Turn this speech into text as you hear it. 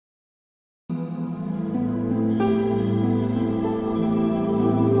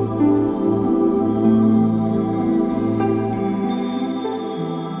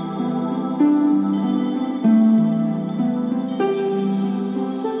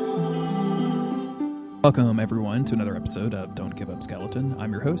Welcome, everyone, to another episode of Don't Give Up Skeleton.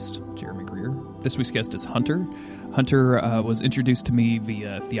 I'm your host, Jeremy Greer. This week's guest is Hunter. Hunter was introduced to me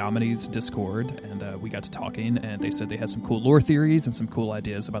via Theomany's Discord, and we got to talking, and they said they had some cool lore theories and some cool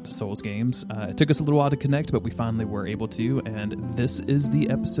ideas about the Souls games. It took us a little while to connect, but we finally were able to, and this is the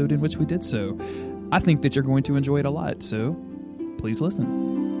episode in which we did so. I think that you're going to enjoy it a lot, so please listen.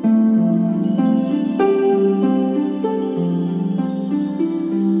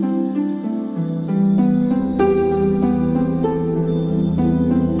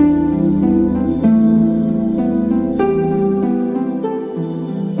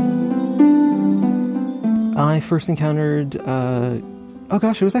 I first encountered, it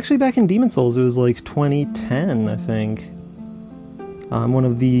was actually back in Demon's Souls. It was like 2010, I think. I'm one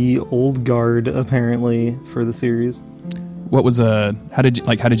of the old guard, apparently, for the series. What was how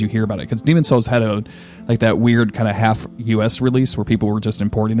did you hear about it? Because Demon's Souls had that weird kind of half US release where people were just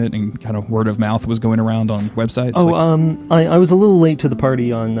importing it and kind of word of mouth was going around on websites. I was a little late to the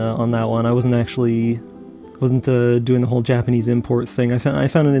party on that one. I wasn't doing the whole Japanese import thing. I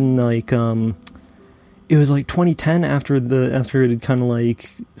found it in it was like 2010 after it had kind of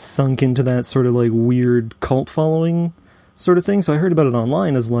like sunk into that sort of like weird cult following sort of thing. So I heard about it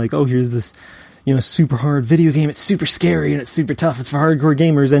online as like, oh, here's this, super hard video game. It's super scary and it's super tough. It's for hardcore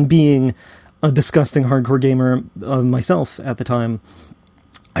gamers. And being a disgusting hardcore gamer myself at the time,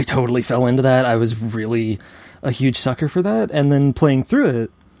 I totally fell into that. I was really a huge sucker for that. And then playing through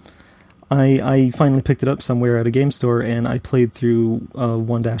it, I finally picked it up somewhere at a game store and I played through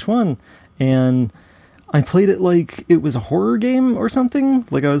 1-1 and I played it like it was a horror game or something.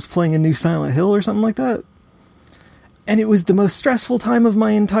 Like I was playing a new Silent Hill or something like that. And it was the most stressful time of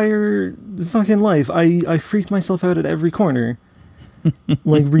my entire fucking life. I freaked myself out at every corner.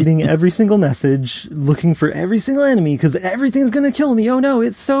 Like reading every single message, looking for every single enemy, because everything's gonna kill me. Oh no,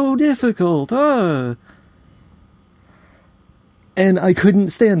 it's so difficult. And I couldn't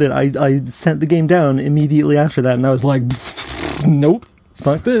stand it. I sent the game down immediately after that, and I was like, nope,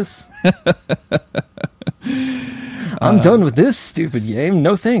 fuck this. I'm done with this stupid game.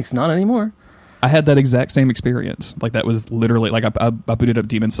 No thanks, not anymore. I had that exact same experience. Like that was literally like I booted up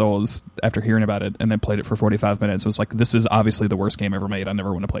Demon's Souls after hearing about it and then played it for 45 minutes. It was like, this is obviously the worst game ever made. I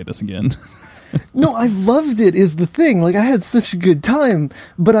never want to play this again. No, I loved it is the thing. Like I had such a good time,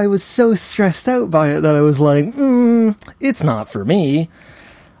 but I was so stressed out by it that I was like, it's not for me.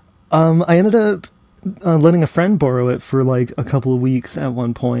 I ended up letting a friend borrow it for like a couple of weeks at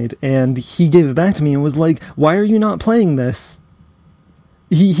one point, and he gave it back to me and was like, why are you not playing this?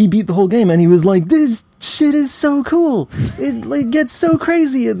 He beat the whole game and he was like, this shit is so cool. It like gets so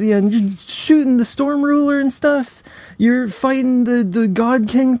crazy at the end. You're shooting the Storm Ruler and stuff. You're fighting the God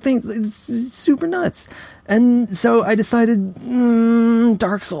King thing. It's super nuts. And so I decided,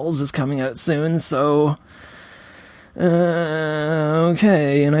 Dark Souls is coming out soon, so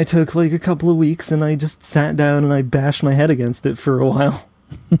okay. And I took like a couple of weeks and I just sat down and I bashed my head against it for a while.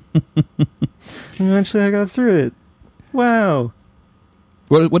 And eventually I got through it. Wow.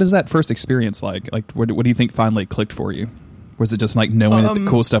 What is that first experience like? Like, what do you think finally clicked for you? Was it just like knowing that the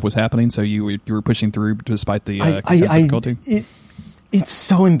cool stuff was happening, so you were pushing through despite the difficulty? It's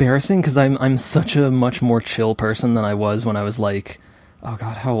so embarrassing because I'm such a much more chill person than I was when I was like, oh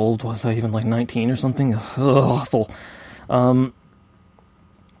god, how old was I? Even like 19 or something? Awful. I'm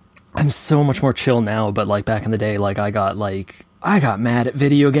so much more chill now, but like back in the day, like I got mad at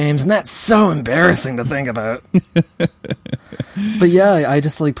video games, and that's so embarrassing to think about. But yeah, I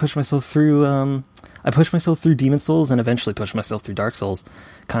just like pushed myself through. I pushed myself through Demon's Souls, and eventually pushed myself through Dark Souls,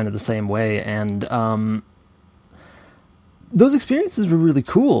 kind of the same way. And those experiences were really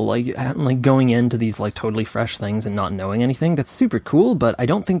cool. Like going into these like totally fresh things and not knowing anything. That's super cool. But I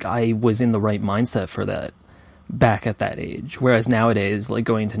don't think I was in the right mindset for that back at that age. Whereas nowadays, like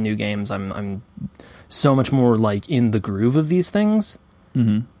going to new games, I'm so much more like in the groove of these things.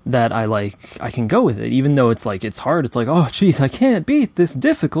 Mm-hmm. That I can go with it, even though it's like it's hard. It's like, oh geez, I can't beat this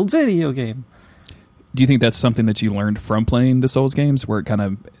difficult video game. Do you think that's something that you learned from playing the Souls games, where it kind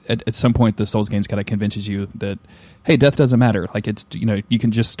of at some point the Souls games kind of convinces you that, hey, death doesn't matter. Like it's, you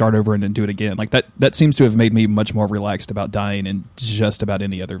can just start over and then do it again. Like that seems to have made me much more relaxed about dying in just about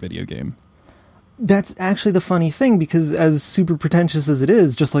any other video game. That's actually the funny thing, because as super pretentious as it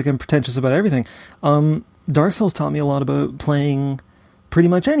is, just like I'm pretentious about everything, Dark Souls taught me a lot about playing pretty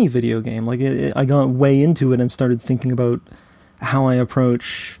much any video game. Like I got way into it and started thinking about how I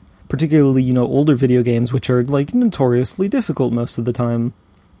approach particularly, older video games, which are like notoriously difficult most of the time.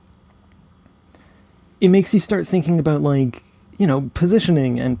 It makes you start thinking about like,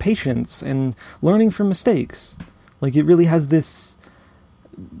 positioning and patience and learning from mistakes. Like it really has this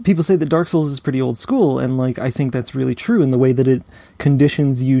people say that Dark Souls is pretty old school, and like I think that's really true in the way that it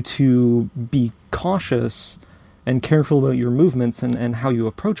conditions you to be cautious and careful about your movements and how you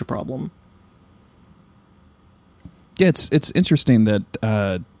approach a problem. Yeah, it's interesting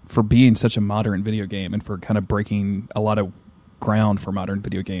that for being such a modern video game and for kind of breaking a lot of ground for modern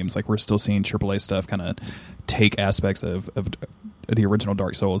video games, like we're still seeing AAA stuff kind of take aspects of the original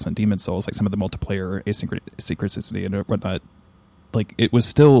Dark Souls and Demon Souls, like some of the multiplayer asynchronicity and whatnot. Like it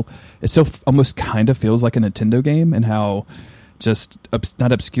still almost kind of feels like a Nintendo game, and how just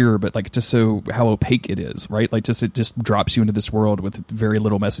not obscure, but like just so how opaque it is, right? Like it just drops you into this world with very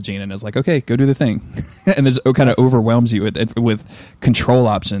little messaging, and is like, okay, go do the thing, and it kind of overwhelms you with control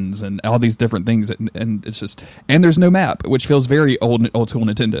options and all these different things, and it's just, and there's no map, which feels very old school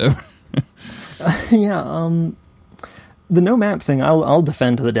Nintendo. Yeah, the no map thing, I'll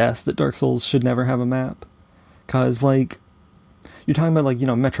defend to the death that Dark Souls should never have a map, because like you're talking about like, you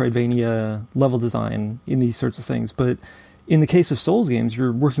know, Metroidvania level design in these sorts of things, but in the case of Souls games,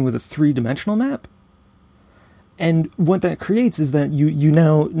 you're working with a 3-dimensional map. And what that creates is that you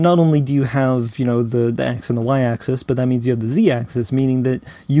now, not only do you have, you know, the X and the Y axis, but that means you have the Z axis, meaning that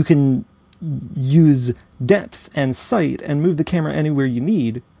you can use depth and sight and move the camera anywhere you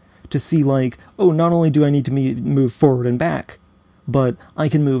need to see like, oh, not only do I need to move forward and back, but I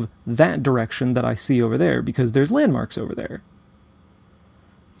can move that direction that I see over there because there's landmarks over there.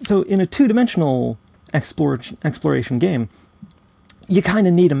 So in a 2-dimensional exploration game, you kind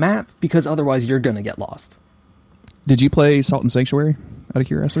of need a map because otherwise you're going to get lost. Did you play Salt and Sanctuary, out of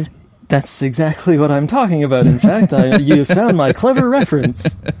curiosity? That's exactly what I'm talking about. In fact, you found my clever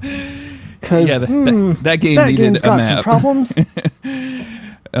reference. Yeah, that game needed game's a got map. some problems.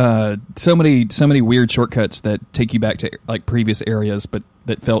 So many weird shortcuts that take you back to like previous areas, but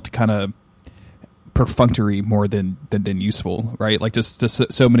that felt kind of perfunctory more than useful, right? Like just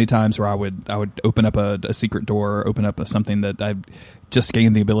so many times where I would open up a secret door, open up something that I just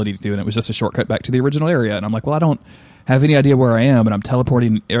gained the ability to do, and it was just a shortcut back to the original area, and I'm like, well, I don't have any idea where I am, and I'm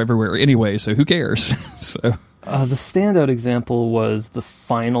teleporting everywhere anyway, so who cares? So the standout example was the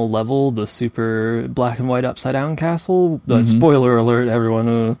final level, the super black and white upside down castle. Spoiler alert,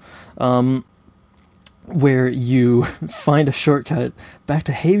 everyone. Where you find a shortcut back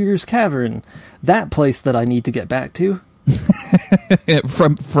to Havier's Cavern, that place that I need to get back to.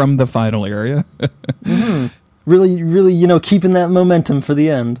 from the final area. Mm-hmm. Really, really, you know, keeping that momentum for the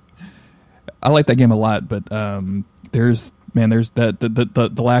end. I like that game a lot, but there's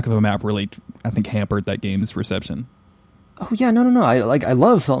the lack of a map really, I think, hampered that game's reception. Oh yeah, no. I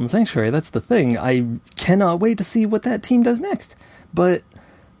love Salt and Sanctuary. That's the thing. I cannot wait to see what that team does next. But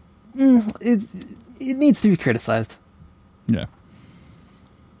it needs to be criticized. Yeah.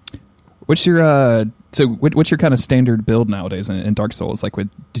 What's your what's your kind of standard build nowadays in Dark Souls? Like,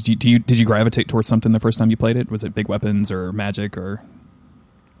 did you gravitate towards something the first time you played it? Was it big weapons or magic or?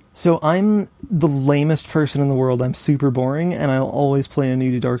 So I'm the lamest person in the world. I'm super boring, and I'll always play a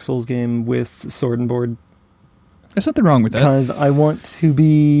new Dark Souls game with sword and board. There's nothing wrong with that. Because I want to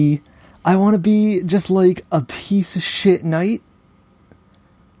be just like a piece of shit knight.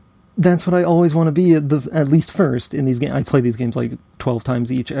 That's what I always want to be at least first in these games. I play these games like 12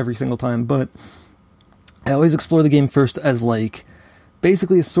 times each every single time, but I always explore the game first as like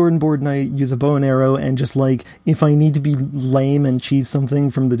basically a sword and board knight, use a bow and arrow, and just like if I need to be lame and cheese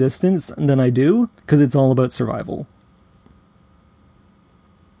something from the distance, then I do, because it's all about survival.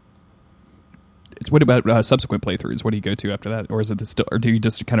 What about subsequent playthroughs? What do you go to after that, or is it still, or do you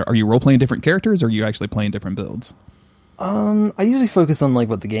just kind of, are you role playing different characters, or are you actually playing different builds? I usually focus on like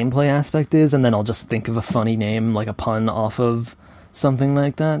what the gameplay aspect is, and then I'll just think of a funny name, like a pun off of something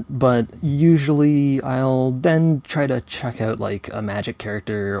like that. But usually I'll then try to check out like a magic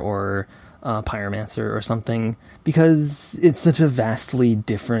character or a pyromancer or something, because it's such a vastly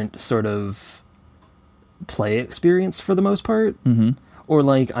different sort of play experience for the most part. Mm-hmm. Or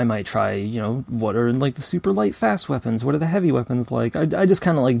like I might try, you know, what are like the super light fast weapons? What are the heavy weapons like? I just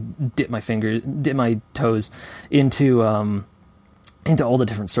kind of like dip my toes into all the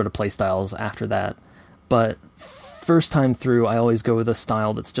different sort of play styles after that. But first time through, I always go with a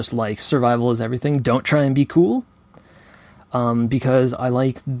style that's just like survival is everything. Don't try and be cool, because I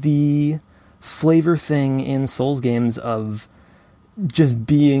like the flavor thing in Souls games of just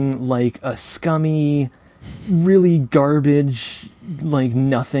being like a scummy, really garbage, like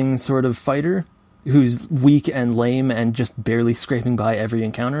nothing sort of fighter who's weak and lame and just barely scraping by every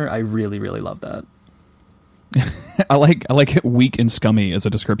encounter. I really, really love that. I like weak and scummy as a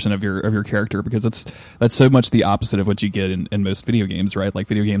description of your character, because that's so much the opposite of what you get in most video games, right? Like,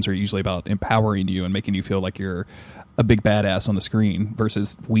 video games are usually about empowering you and making you feel like you're a big badass on the screen,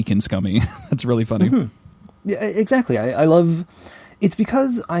 versus weak and scummy. That's really funny. Mm-hmm. Yeah, exactly. I love, it's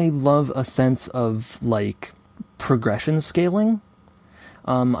because I love a sense of like progression scaling.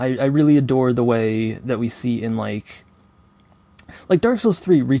 I really adore the way that we see in like Dark Souls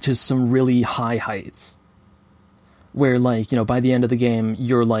 3 reaches some really high heights, where, like, you know, by the end of the game,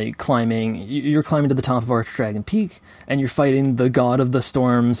 you're climbing to the top of Archdragon Peak, and you're fighting the God of the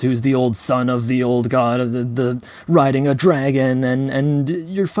Storms, who's the old son of the old god of the riding a dragon, and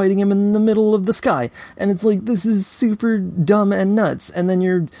you're fighting him in the middle of the sky, and it's like, this is super dumb and nuts, and then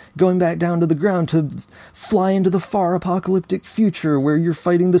you're going back down to the ground to fly into the far apocalyptic future, where you're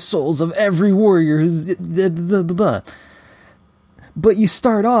fighting the souls of every warrior who's blah, blah, blah. But you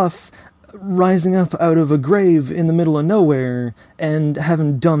start off rising up out of a grave in the middle of nowhere and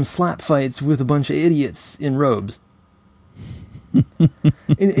having dumb slap fights with a bunch of idiots in robes.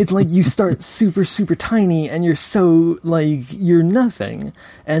 It's like you start super, super tiny, and you're so, like, you're nothing.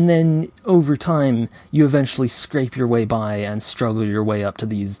 And then over time, you eventually scrape your way by and struggle your way up to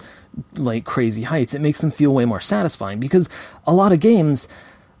these, like, crazy heights. It makes them feel way more satisfying, because a lot of games,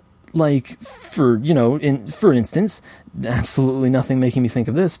 like, for instance, absolutely nothing making me think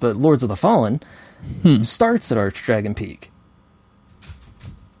of this, but Lords of the Fallen starts at Archdragon Peak.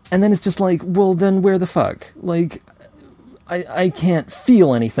 And then it's just like, well, then where the fuck? Like, I can't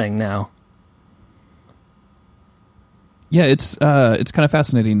feel anything now. Yeah, it's kind of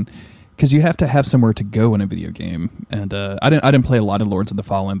fascinating, because you have to have somewhere to go in a video game. And I didn't play a lot of Lords of the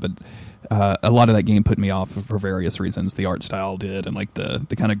Fallen, but a lot of that game put me off for various reasons. The art style did, and like the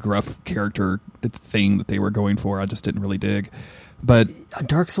kind of gruff character thing that they were going for, I just didn't really dig. But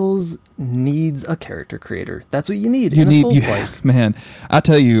Dark Souls needs a character creator. That's what you need. Man, I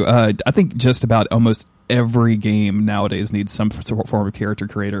tell you, I think just about almost every game nowadays needs some form of character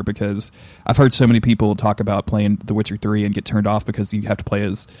creator, because I've heard so many people talk about playing The Witcher 3 and get turned off because you have to play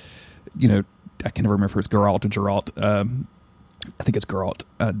as, you know, I can never remember if it's Geralt or Geralt. I think it's Geralt.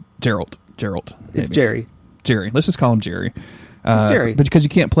 Geralt. It's Jerry. Let's just call him Jerry. It's Jerry. But because you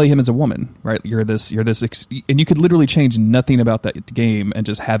can't play him as a woman, right? You're this, and you could literally change nothing about that game and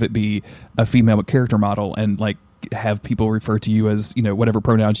just have it be a female character model, and like have people refer to you as, you know, whatever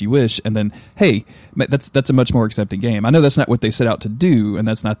pronouns you wish, and then, hey, that's a much more accepting game. I know that's not what they set out to do, and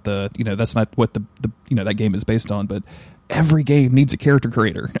that's not that's not what the that game is based on. But every game needs a character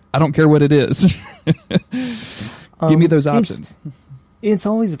creator. I don't care what it is. Give me those options. It's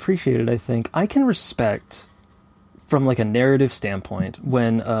always appreciated, I think. I can respect, from like a narrative standpoint,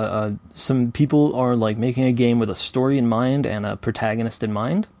 when some people are like making a game with a story in mind and a protagonist in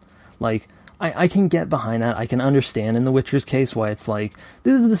mind. Like, I can get behind that. I can understand in The Witcher's case why it's like,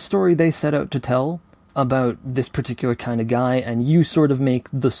 this is the story they set out to tell about this particular kind of guy, and you sort of make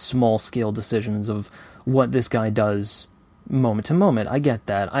the small scale decisions of what this guy does moment to moment. I get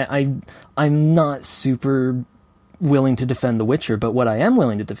that. I'm not super willing to defend The Witcher, but what I am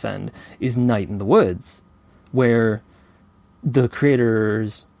willing to defend is Night in the Woods, where the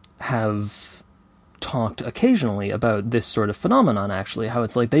creators have talked occasionally about this sort of phenomenon, actually, how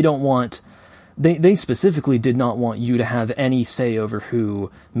it's like they specifically did not want you to have any say over who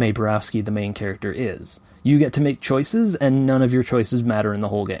Mae Borowski, the main character, is. You get to make choices, and none of your choices matter in the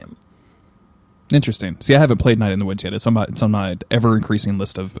whole game. Interesting. See, I haven't played Night in the Woods yet. It's on my ever-increasing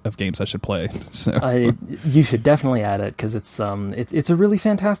list of games I should play. So. You should definitely add it, because it's a really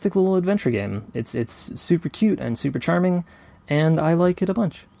fantastic little adventure game. It's super cute and super charming, and I like it a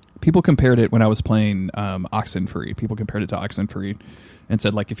bunch. People compared it when I was playing Oxenfree. People compared it to Oxenfree and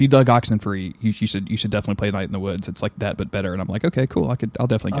said, like, if you dug Oxenfree, you should definitely play Night in the Woods. It's like that, but better. And I'm like, okay, cool. I'll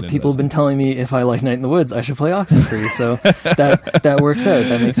definitely get into it. People have been telling me if I like Night in the Woods, I should play Oxenfree. So that works out.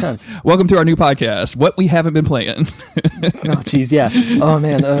 That makes sense. Welcome to our new podcast, What We Haven't Been Playing. Oh, geez, yeah. Oh,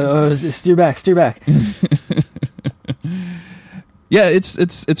 man. Steer back. Yeah,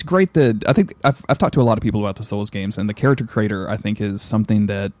 it's great that I think I've talked to a lot of people about the Souls games, and the character creator, I think, is something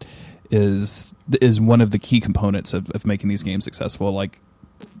that is one of the key components of making these games successful. Like,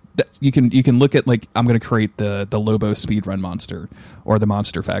 you can look at, like, I'm going to create the Lobo speedrun monster or the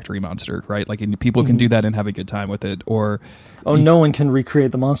Monster Factory monster, right? Like, and people can do that and have a good time with it. Or no one can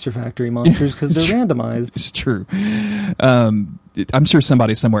recreate the Monster Factory monsters because they're randomized. It's true. I'm sure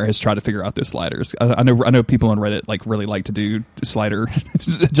somebody somewhere has tried to figure out those sliders. I know people on Reddit really like to do slider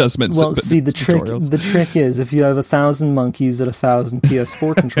adjustments. Well, see, the trick is if you have 1,000 monkeys at 1,000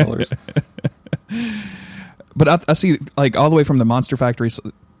 PS4 controllers. But I see, like, all the way from the Monster Factory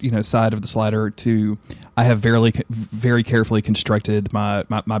side of the slider to I have very carefully constructed my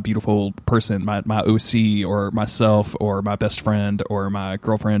beautiful person, my OC or myself or my best friend or my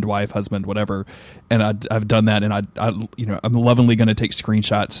girlfriend, wife, husband, whatever, and I've done that, and I'm lovingly going to take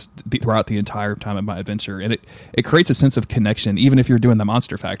screenshots throughout the entire time of my adventure, and it creates a sense of connection. Even if you're doing the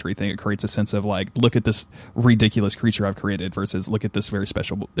Monster Factory thing, it creates a sense of like, look at this ridiculous creature I've created versus look at this very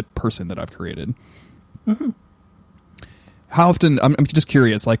special person that I've created. Mm-hmm. How often? I'm just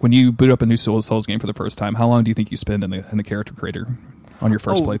curious. Like when you boot up a new Souls game for the first time, how long do you think you spend in the character creator on your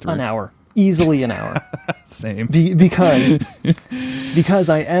first playthrough? An hour, easily an hour. Same. Because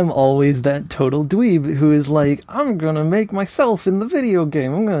I am always that total dweeb who is like, I'm gonna make myself in the video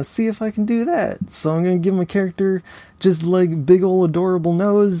game. I'm gonna see if I can do that. So I'm gonna give my character just like big old adorable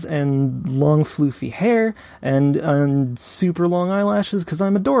nose and long floofy hair and super long eyelashes because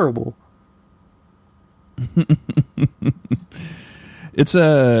I'm adorable. It's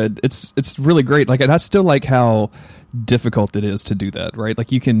really great. Like, and I still like how difficult it is to do that, right?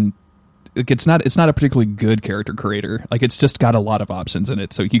 Like, you can, like, it's not a particularly good character creator. Like, it's just got a lot of options in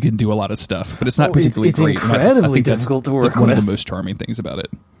it, so you can do a lot of stuff. But it's not particularly it's great. Incredibly I think difficult to work one with. of the most charming things about it.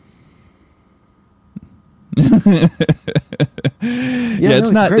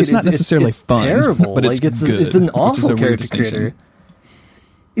 It's not necessarily fun. Terrible. But it's like, good. It's an awful character creator. creator.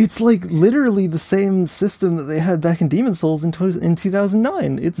 It's like literally the same system that they had back in Demon's Souls in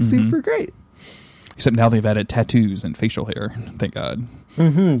 2009. It's super great. Except now they've added tattoos and facial hair. Thank God.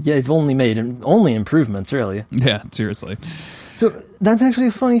 Mm-hmm. Yeah, they've only made improvements, really. Yeah, seriously. So that's actually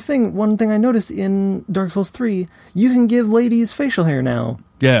a funny thing. One thing I noticed in Dark Souls 3, you can give ladies facial hair now.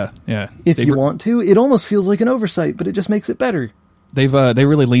 Yeah. If you want to. It almost feels like an oversight, but it just makes it better. They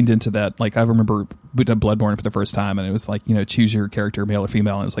really leaned into that. Like, I remember booting up Bloodborne for the first time, and it was like, choose your character, male or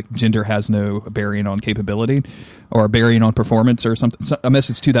female, and it was like gender has no bearing on capability or bearing on performance or something. A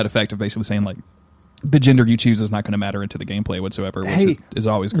message to that effect of basically saying, like, the gender you choose is not going to matter into the gameplay whatsoever, which is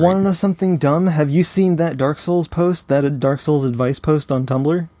always great. Want to know something dumb? Have you seen that Dark Souls post, that Dark Souls advice post on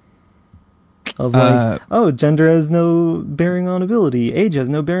Tumblr? Of like, gender has no bearing on ability, age has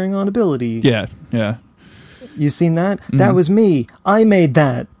no bearing on ability. Yeah. You seen that? Mm. That was me. I made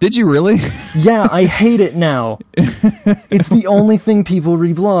that. Did you really? Yeah, I hate it now. It's the only thing people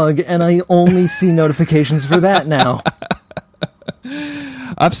reblog, and I only see notifications for that now.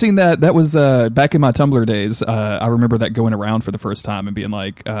 I've seen that. That was back in my Tumblr days. I remember that going around for the first time and being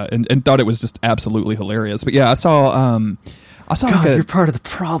like, and thought it was just absolutely hilarious. But yeah, I saw God, you're part of the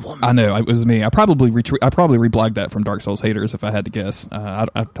problem. I know, it was me. I probably reblogged that from Dark Souls haters if I had to guess. I'll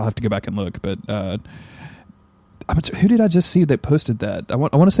have to go back and look, but. Who did I just see that posted that? I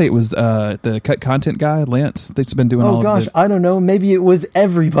want to say it was the cut content guy, Lance. That's been doing all of it. Oh gosh, I don't know. Maybe it was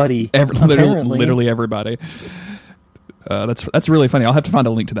everybody. Literally everybody. That's really funny. I'll have to find a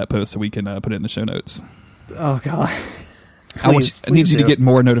link to that post so we can put it in the show notes. Oh god. I need you to get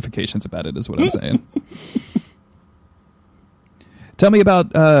more notifications about it is what I'm saying. Tell me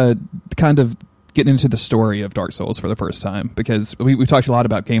about kind of getting into the story of Dark Souls for the first time, because we've talked a lot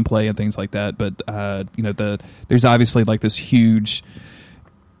about gameplay and things like that, but there's obviously like this huge,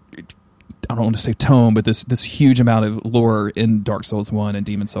 I don't want to say tome, but this huge amount of lore in Dark Souls 1 and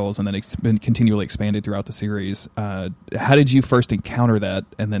Demon's Souls, and then it's been continually expanded throughout the series. How did you first encounter that,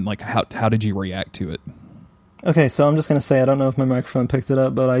 and then like how did you react to it? Okay, so I'm just going to say, I don't know if my microphone picked it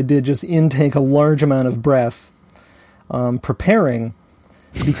up, but I did just intake a large amount of breath preparing,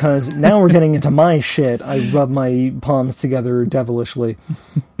 because now we're getting into my shit. I rub my palms together devilishly.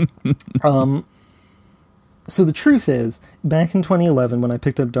 So the truth is, back in 2011, when I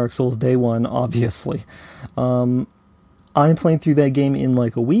picked up Dark Souls Day 1, obviously, I played through that game in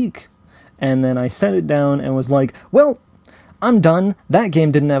like a week, and then I set it down and was like, well, I'm done. That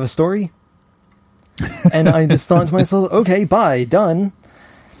game didn't have a story. And I just thought to myself, okay, bye, done.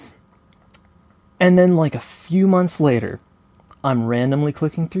 And then like a few months later, I'm randomly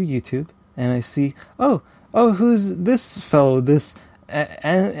clicking through YouTube, and I see, oh, who's this fellow, this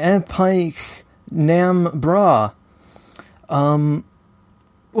Epike Nam Bra? Well,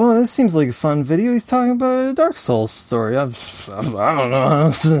 this seems like a fun video. He's talking about a Dark Souls story. I don't know.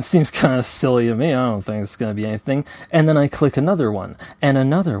 It seems kind of silly to me. I don't think it's going to be anything. And then I click another one, and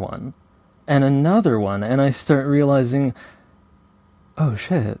another one, and another one, and I start realizing, oh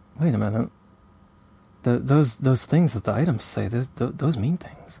shit, wait a minute. Those things that the items say, those mean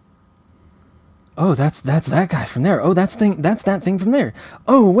things. Oh, that's that guy from there. Oh, that's that thing from there.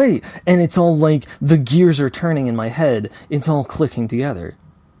 Oh, wait. And it's all like the gears are turning in my head. It's all clicking together.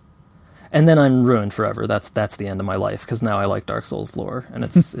 And then I'm ruined forever. That's the end of my life, because now I like Dark Souls lore, and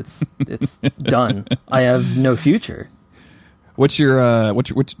it's done. I have no future. What's your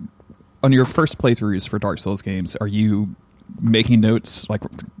on your first playthroughs for Dark Souls games? Are you making notes, like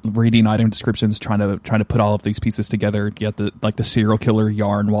reading item descriptions, trying to put all of these pieces together, get the serial killer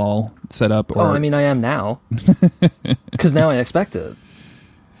yarn wall set up? Or... Oh, I mean, I am now, because now I expect it.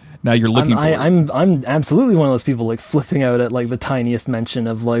 Now you're looking for it. I'm absolutely one of those people, like, flipping out at, like, the tiniest mention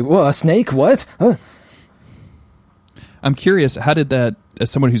of, like, whoa, a snake, what? Huh. I'm curious, how did that,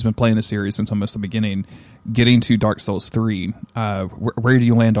 as someone who's been playing the series since almost the beginning, getting to Dark Souls 3, where do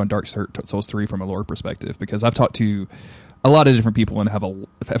you land on Dark Souls 3 from a lore perspective? Because I've talked to a lot of different people and have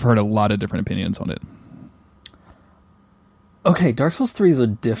heard a lot of different opinions on it. Okay, Dark Souls 3 is a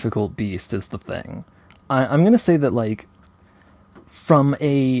difficult beast, is the thing. I'm going to say that, like, from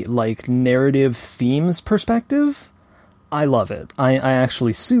a, like, narrative themes perspective, I love it. I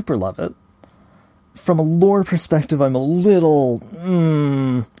actually super love it. From a lore perspective, I'm a little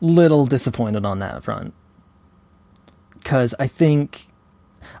disappointed on that front. Because I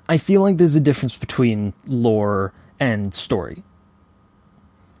feel like there's a difference between lore and story.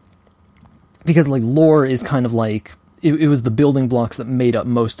 Because, like, lore is kind of like, it was the building blocks that made up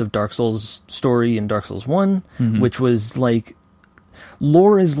most of Dark Souls' story in Dark Souls 1, which was, like,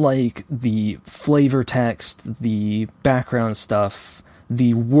 lore is like the flavor text, the background stuff,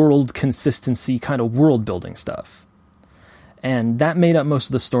 the world consistency, kind of world building stuff. And that made up most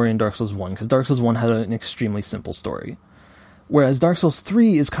of the story in Dark Souls 1, because Dark Souls 1 had an extremely simple story. Whereas Dark Souls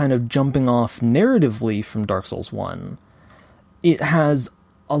 3 is kind of jumping off narratively from Dark Souls 1. It has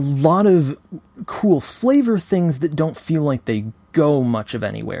a lot of cool flavor things that don't feel like they go much of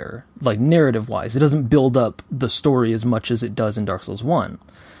anywhere, like narrative-wise. It doesn't build up the story as much as it does in Dark Souls 1.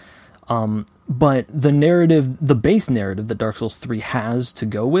 But the narrative, the base narrative that Dark Souls 3 has to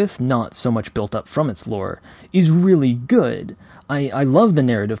go with, not so much built up from its lore, is really good. I love the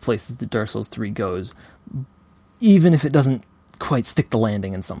narrative places that Dark Souls 3 goes, even if it doesn't quite stick the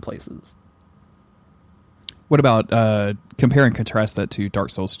landing in some places. What about compare and contrast that to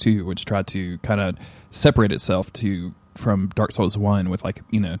Dark Souls 2, which tried to kind of separate itself from Dark Souls 1 with, like,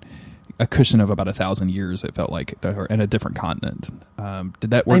 you know, a cushion of about 1,000 years, it felt like, and a different continent.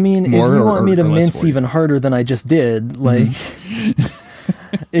 Did that work? I mean, more if you want me to or mince even harder than I just did, like,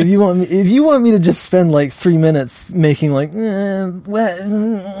 if you want me to just spend like 3 minutes making like, but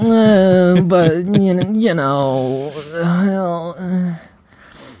you know, well,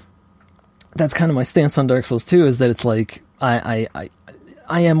 that's kind of my stance on Dark Souls 2, is that it's like I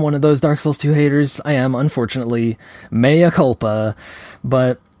am one of those Dark Souls 2 haters. I am, unfortunately, mea culpa,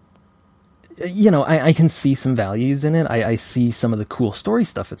 but you know, I can see some values in it. I see some of the cool story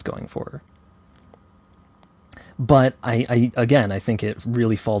stuff it's going for. But I think it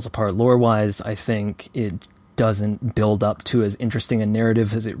really falls apart lore-wise. I think it doesn't build up to as interesting a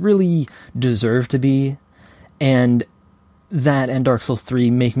narrative as it really deserved to be. And that and Dark Souls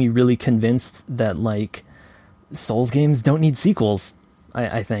 3 make me really convinced that, like, Souls games don't need sequels,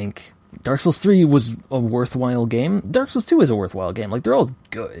 I think. Dark Souls 3 was a worthwhile game. Dark Souls 2 is a worthwhile game. Like, they're all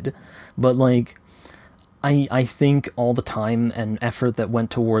good. But, like, I think all the time and effort that went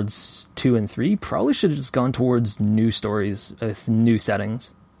towards 2 and 3 probably should have just gone towards new stories with new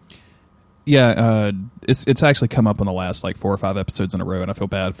settings. Yeah, it's actually come up on the last, like, 4 or 5 episodes in a row, and I feel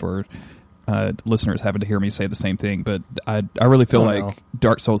bad for listeners having to hear me say the same thing. But I really feel like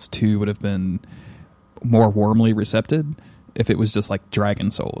Dark Souls 2 would have been more warmly recepted if it was just like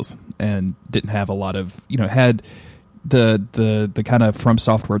Dragon Souls and didn't have a lot of, you know, had the kind of From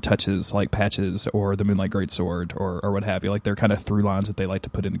Software touches like patches or the Moonlight Greatsword or what have you. Like, they're kind of through lines that they like to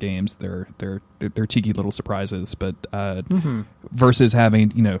put in the games. They're cheeky little surprises, but versus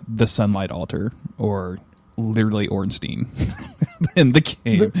having, you know, the Sunlight Altar or literally Ornstein in the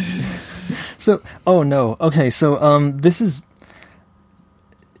game. This is,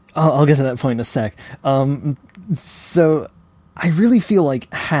 I'll get to that point in a sec. So I really feel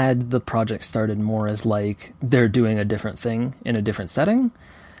like, had the project started more as like they're doing a different thing in a different setting,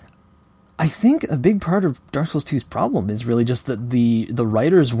 I think a big part of Dark Souls 2's problem is really just that the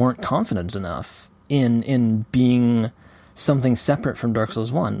writers weren't confident enough in being something separate from Dark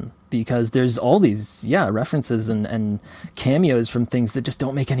Souls 1, because there's all these references and cameos from things that just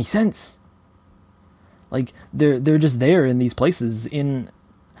don't make any sense. Like, they're just there in these places in...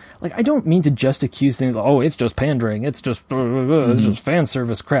 Like, I don't mean to just accuse things, oh, it's just pandering, it's just fan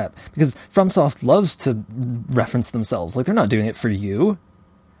service crap. Because FromSoft loves to reference themselves. Like, they're not doing it for you.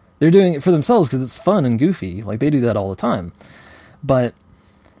 They're doing it for themselves because it's fun and goofy. Like, they do that all the time. But,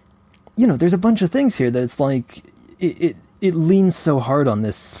 you know, there's a bunch of things here that it's like, it leans so hard on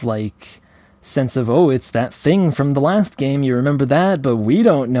this, like, sense of, oh, it's that thing from the last game, you remember that, but we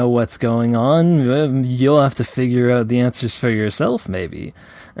don't know what's going on. You'll have to figure out the answers for yourself, maybe.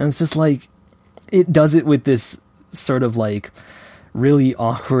 And it's just like, it does it with this sort of like really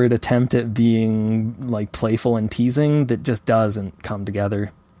awkward attempt at being like playful and teasing that just doesn't come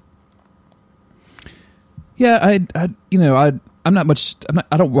together. Yeah, I'm not much.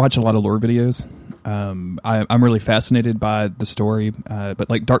 I don't watch a lot of lore videos. I'm really fascinated by the story, but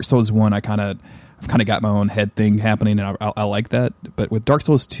like Dark Souls 1, I've kind of got my own head thing happening, and I like that. But with Dark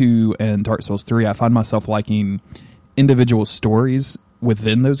Souls 2 and Dark Souls 3, I find myself liking individual stories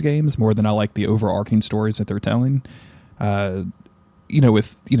within those games more than I like the overarching stories that they're telling.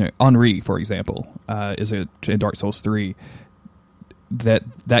 With Henri, for example, in Dark Souls 3.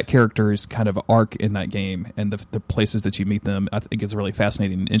 That character's kind of arc in that game and the places that you meet them, I think is really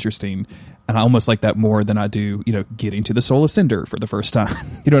fascinating and interesting. And I almost like that more than I do, getting to the Soul of Cinder for the first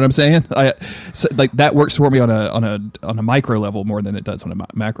time. You know what I'm saying? Like that works for me on a micro level more than it does on a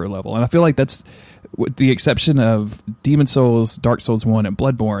macro level. And I feel like that's, with the exception of Demon Souls, Dark Souls 1, and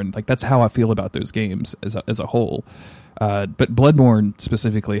Bloodborne, like that's how I feel about those games as a whole. But Bloodborne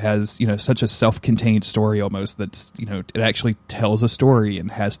specifically has, such a self-contained story almost that's, it actually tells a story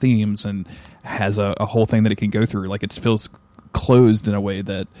and has themes and has a whole thing that it can go through. Like it feels closed in a way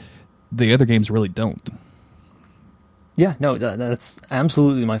that the other games really don't. Yeah, no, that's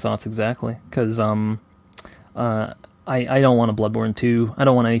absolutely my thoughts exactly. Because I don't want a Bloodborne 2. I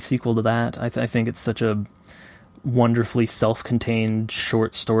don't want any sequel to that. I think it's such a wonderfully self-contained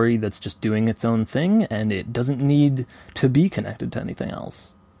short story that's just doing its own thing, and it doesn't need to be connected to anything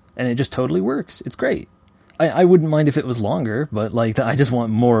else, and it just totally works. It's great. I wouldn't mind if it was longer, but like I just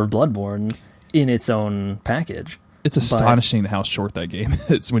want more Bloodborne in its own package. It's astonishing how short that game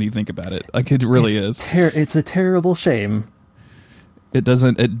is when you think about it. Like it really is. It's a terrible shame. It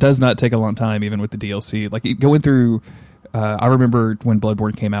does not take a long time, even with the DLC. Like going through. I remember when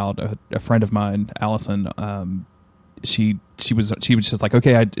Bloodborne came out, a friend of mine, Allison, she was just like,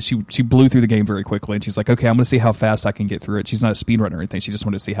 okay, she blew through the game very quickly, and she's like, okay, I'm going to see how fast I can get through it. She's not a speedrunner or anything. She just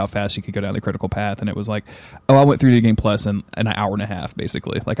wanted to see how fast she could go down the critical path, and it was like, oh, I went through the game plus in an hour and a half,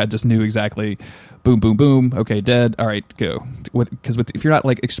 basically. Like I just knew exactly, boom, boom, boom, okay, dead, all right, go. Because if you're not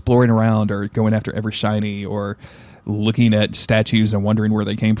like exploring around or going after every shiny or looking at statues and wondering where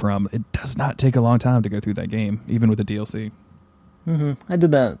they came from, it does not take a long time to go through that game, even with the DLC. Mm-hmm. I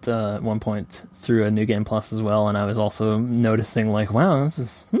did that at one point through a New Game Plus as well, and I was also noticing like, wow,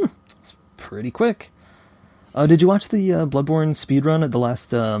 it's pretty quick. Did you watch the Bloodborne speedrun at the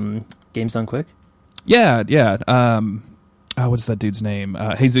last Games Done Quick? Yeah. What's that dude's name?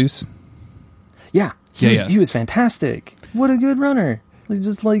 Jesus? Yeah. He was fantastic. What a good runner.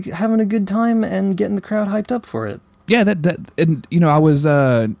 Just like having a good time and getting the crowd hyped up for it. Yeah, and I was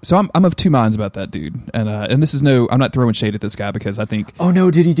so I'm of two minds about that dude, and this is I'm not throwing shade at this guy because I think. Oh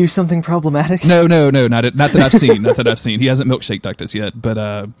no! Did he do something problematic? No, not that I've seen, not that I've seen. He hasn't milkshake ducked us yet,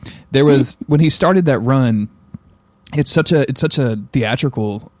 but there was when he started that run. It's such a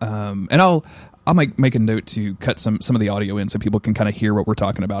theatrical, and I'll make a note to cut some of the audio in so people can kind of hear what we're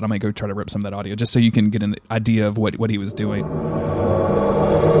talking about. I might go try to rip some of that audio just so you can get an idea of what he was doing.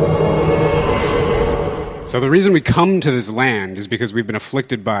 So the reason we come to this land is because we've been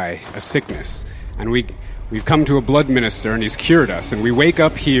afflicted by a sickness. And we've come to a blood minister, and he's cured us. And we wake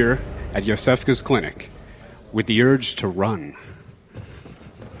up here at Yosefka's clinic with the urge to run.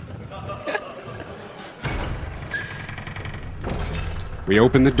 We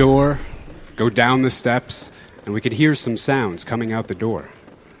open the door, go down the steps, and we could hear some sounds coming out the door.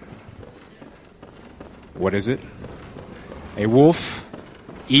 What is it? A wolf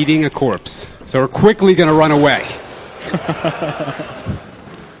eating a corpse. So we're quickly going to run away.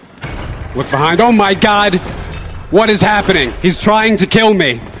 Look behind. Oh, my God. What is happening? He's trying to kill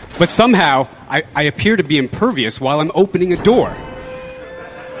me. But somehow, I appear to be impervious while I'm opening a door.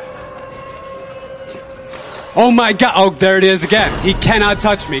 Oh, my God. Oh, there it is again. He cannot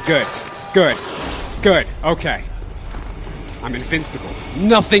touch me. Good. Okay. I'm invincible.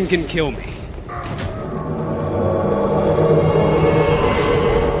 Nothing can kill me.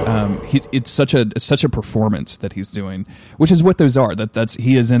 It's such a performance that he's doing, which is what those are.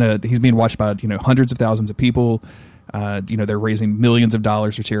 He's being watched by hundreds of thousands of people. They're raising millions of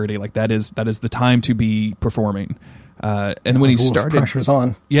dollars for charity. Like that is the time to be performing. And when he started, pressure's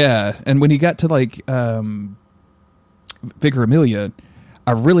on. Yeah, and when he got to like Vicar Amelia,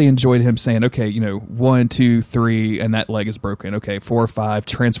 I really enjoyed him saying, okay, 1, 2, 3, and that leg is broken. Okay, 4, 5,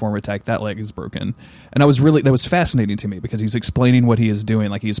 transform attack, that leg is broken. And that was fascinating to me because he's explaining what he is doing.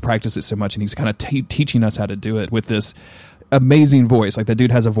 Like he's practiced it so much, and he's kind of teaching us how to do it with this amazing voice. Like, the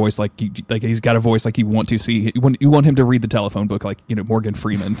dude has a voice like he's got a voice like you want to see. You want him to read the telephone book like, you know, Morgan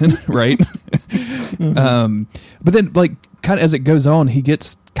Freeman, right? But then, like, kind of as it goes on, he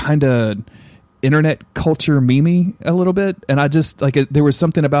gets kind of internet culture memey a little bit, and I just like there was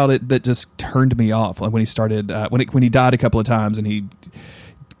something about it that just turned me off. Like when he started when he died a couple of times and he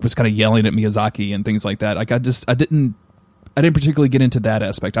was kind of yelling at Miyazaki and things like that. Like I didn't particularly get into that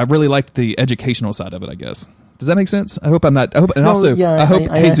aspect. I really liked the educational side of it, I guess. Does that make sense? I hope I'm not. I hope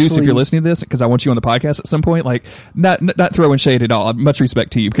Jesus, if you're listening to this, because I want you on the podcast at some point. Like, not throwing shade at all. Much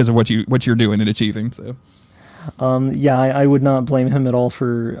respect to you because of what you're doing and achieving. So, I would not blame him at all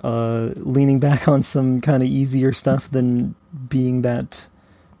for leaning back on some kind of easier stuff than being that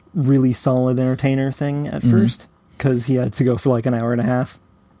really solid entertainer thing at first, because he had to go for like an hour and a half.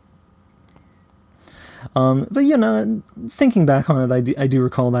 But you know, thinking back on it, I do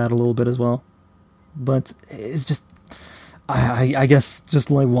recall that a little bit as well. But it's just, I guess,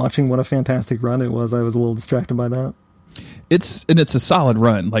 just like watching what a fantastic run it was, I was a little distracted by that. It's a solid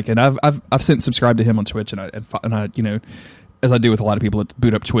run. Like, and I've since subscribed to him on Twitch, and I you know, as I do with a lot of people that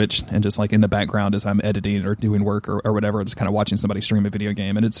boot up Twitch and just like in the background as I'm editing or doing work or whatever, just kind of watching somebody stream a video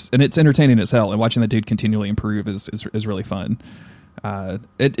game, and it's entertaining as hell. And watching that dude continually improve is really fun. But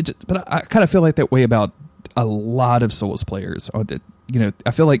I kind of feel like that way about a lot of Souls players. You know,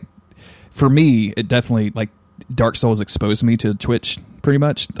 I feel like for me, it definitely, like, Dark Souls exposed me to Twitch pretty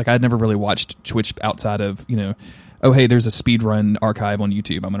much. Like, I'd never really watched Twitch outside of, you know, oh, hey, there's a speedrun archive on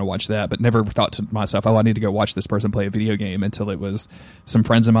YouTube, I'm going to watch that, but never thought to myself, oh, I need to go watch this person play a video game, until it was some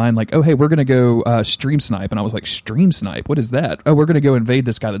friends of mine like, oh, hey, we're going to go stream snipe. And I was like, stream snipe? What is that? Oh, we're going to go invade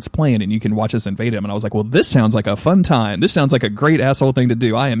this guy that's playing, and you can watch us invade him. And I was like, well, this sounds like a fun time. This sounds like a great asshole thing to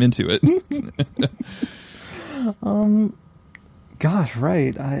do. I am into it. Gosh,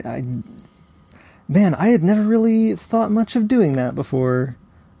 right. Man, I had never really thought much of doing that before.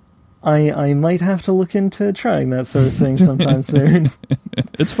 I might have to look into trying that sort of thing sometime soon.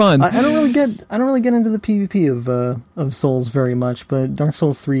 It's fun. I don't really get into the PvP of Souls very much, but Dark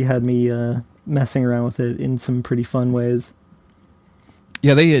Souls 3 had me messing around with it in some pretty fun ways.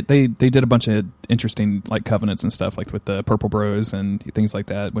 Yeah, they did a bunch of interesting, like, covenants and stuff, like with the Purple Bros and things like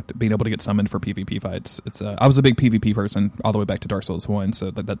that, with being able to get summoned for PvP fights. It's I was a big PvP person all the way back to Dark Souls 1, so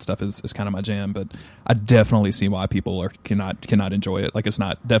that stuff is kind of my jam. But I definitely see why people cannot enjoy it. Like, it's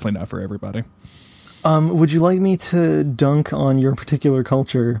definitely not for everybody. Would you like me to dunk on your particular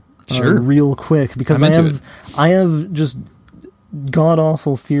culture? Sure. Real quick, because I have just god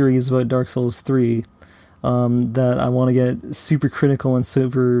awful theories about Dark Souls 3. That I want to get super critical and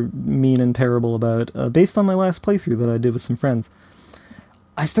super mean and terrible about, based on my last playthrough that I did with some friends.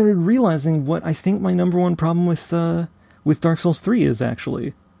 I started realizing what I think my number one problem with Dark Souls 3 is,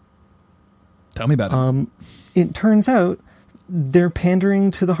 actually. Tell me about it. It turns out they're pandering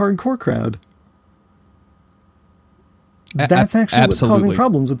to the hardcore crowd. That's actually what's causing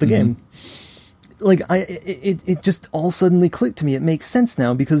problems with the game. Like, it just all suddenly clicked to me. It makes sense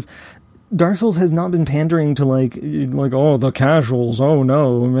now, because Dark Souls has not been pandering to like, oh, the casuals, oh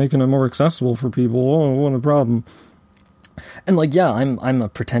no, making it more accessible for people, oh, what a problem. And like, yeah, I'm a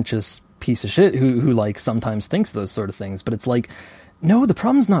pretentious piece of shit who like sometimes thinks those sort of things, but it's like, no, the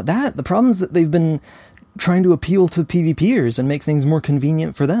problem's not that. The problem's that they've been trying to appeal to PvPers and make things more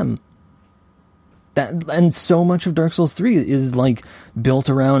convenient for them. And so much of Dark Souls 3 is like built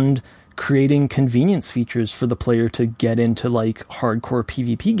around creating convenience features for the player to get into like hardcore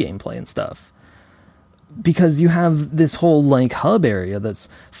PvP gameplay and stuff. Because you have this whole like hub area that's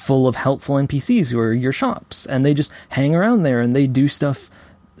full of helpful NPCs who are your shops, and they just hang around there and they do stuff.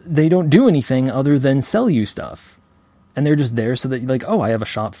 They don't do anything other than sell you stuff. And they're just there so that, like, oh, I have a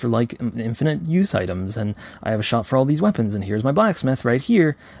shop for, like, infinite use items, and I have a shop for all these weapons, and here's my blacksmith right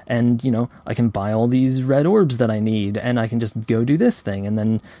here, and, you know, I can buy all these red orbs that I need, and I can just go do this thing, and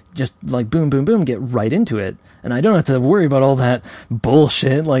then just, like, boom, boom, boom, get right into it. And I don't have to worry about all that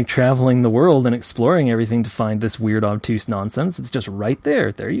bullshit, like traveling the world and exploring everything to find this weird, obtuse nonsense. It's just right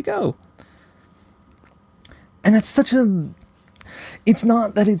there. There you go. And that's such a... It's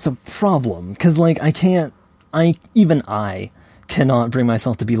not that it's a problem, because, like, I cannot bring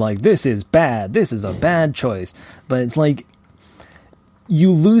myself to be like, this is bad, this is a bad choice. But it's like, you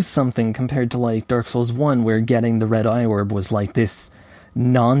lose something compared to like Dark Souls 1, where getting the red eye orb was like this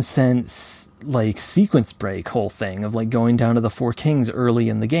nonsense, like, sequence break whole thing of like going down to the Four Kings early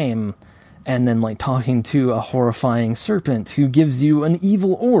in the game and then like talking to a horrifying serpent who gives you an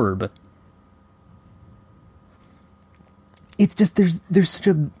evil orb. It's just, there's such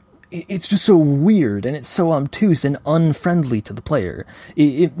a it's just so weird, and it's so obtuse and unfriendly to the player.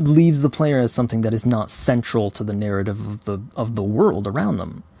 It leaves the player as something that is not central to the narrative of the world around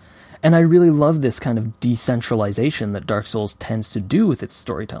them. And I really love this kind of decentralization that Dark Souls tends to do with its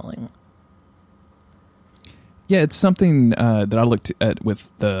storytelling. Yeah, it's something that I looked at with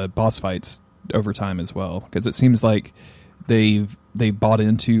the boss fights over time as well, because it seems like they bought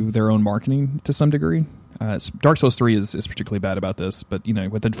into their own marketing to some degree. Dark Souls 3 is particularly bad about this, but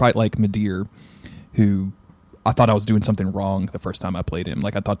with a fight like Midir, who I thought I was doing something wrong the first time I played him.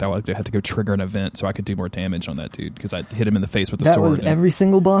 Like, I thought that I would have to go trigger an event so I could do more damage on that dude, because I hit him in the face with the sword. That was every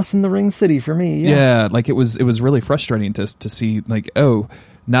single boss in the Ring City for me. Yeah, like it was really frustrating to see, like, oh,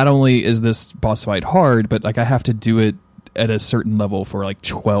 not only is this boss fight hard, but like I have to do it at a certain level for like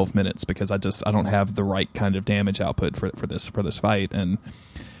 12 minutes because I don't have the right kind of damage output for this fight. And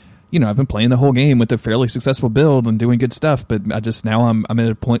I've been playing the whole game with a fairly successful build and doing good stuff, but I'm at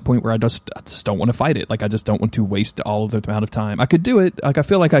a point where I just don't want to fight it. Like, I just don't want to waste all of the amount of time. I could do it. Like, I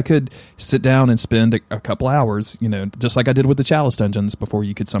feel like I could sit down and spend a couple hours, just like I did with the Chalice dungeons before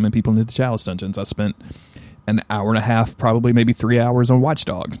you could summon people into the Chalice dungeons. I spent an hour and a half, probably maybe 3 hours on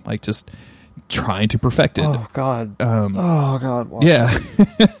Watchdog, like just trying to perfect it. Oh God. Watchdog. Yeah.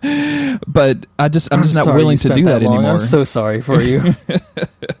 But I'm just not willing to do that anymore. I'm so sorry for you.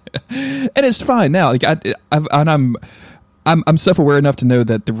 And it's fine now. Like I'm self-aware enough to know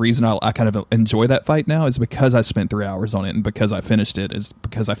that the reason I kind of enjoy that fight now is because I spent 3 hours on it, and because I finished it is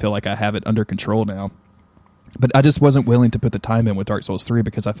because I feel like I have it under control now. But I just wasn't willing to put the time in with Dark Souls 3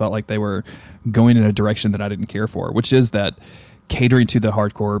 because I felt like they were going in a direction that I didn't care for, which is that catering to the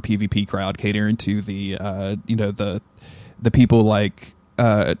hardcore PvP crowd, catering to the the people like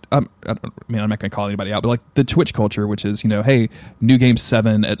I'm not going to call anybody out, but like the Twitch culture, which is hey, new game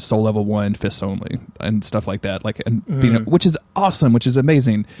 7 at soul level 1, fists only, and stuff like that. Like, and which is awesome, which is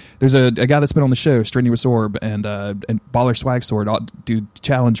amazing. There's a guy that's been on the show, Strenuous Orb, and Baller Swag Sword, do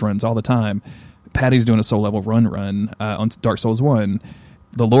challenge runs all the time. Patty's doing a soul level run on Dark Souls 1.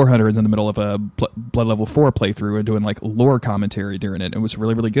 The Lore Hunter is in the middle of a Blood Level 4 playthrough and doing like lore commentary during it. It was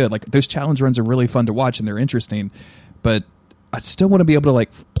really, really good. Like, those challenge runs are really fun to watch and they're interesting, but I still want to be able to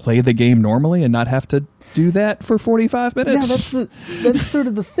like play the game normally and not have to do that for 45 minutes. Yeah, that's sort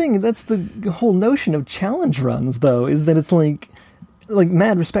of the thing. That's the whole notion of challenge runs, though, is that it's like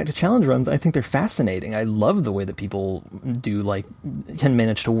mad respect to challenge runs. I think they're fascinating. I love the way that people can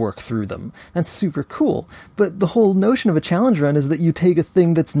manage to work through them. That's super cool. But the whole notion of a challenge run is that you take a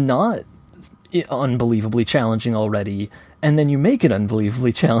thing that's not unbelievably challenging already, and then you make it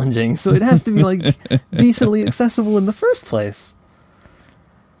unbelievably challenging. So it has to be like decently accessible in the first place.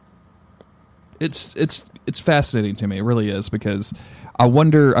 It's fascinating to me. It really is, because I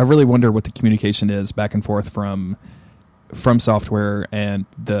really wonder what the communication is back and forth from Software and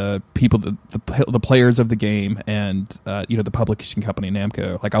the people, the players of the game, and the publishing company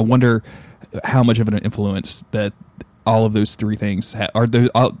Namco. Like, I wonder how much of an influence that all of those three things are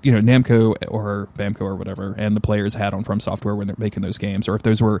Namco or Bamco or whatever, and the players had on From Software when they're making those games, or if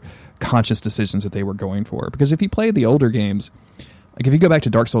those were conscious decisions that they were going for. Because if you play the older games, like if you go back to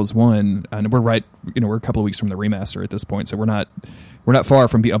Dark Souls 1, and we're a couple of weeks from the remaster at this point, so we're not far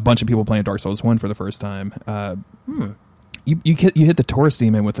from a bunch of people playing Dark Souls 1 for the first time. You hit the Taurus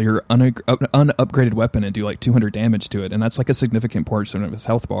demon with your unupgraded weapon and do like 200 damage to it, and that's like a significant portion of his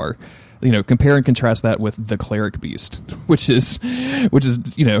health bar. Compare and contrast that with the Cleric Beast, which is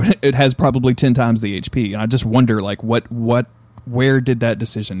it has probably 10 times the HP. And I just wonder, like, where did that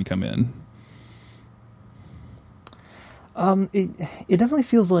decision come in? It definitely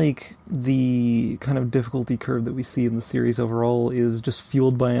feels like the kind of difficulty curve that we see in the series overall is just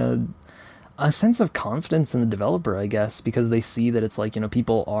fueled by a sense of confidence in the developer, I guess, because they see that it's like,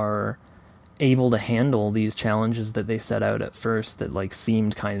 people are able to handle these challenges that they set out at first that like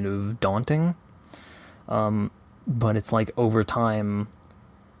seemed kind of daunting. But it's like over time,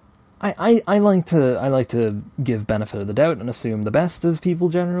 I like to give benefit of the doubt and assume the best of people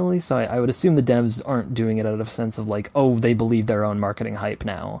generally. So I would assume the devs aren't doing it out of a sense of like, oh, they believe their own marketing hype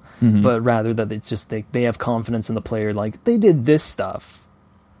now, but rather that it's just they have confidence in the player. Like, they did this stuff.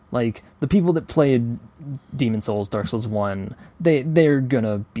 Like, the people that played Demon Souls, Dark Souls 1, they're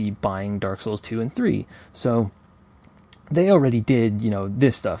gonna be buying Dark Souls 2 and 3. So they already did,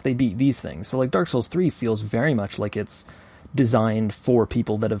 this stuff. They beat these things. So, like, Dark Souls 3 feels very much like it's designed for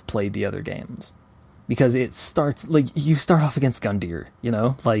people that have played the other games. Because it starts, like, you start off against Gundyr,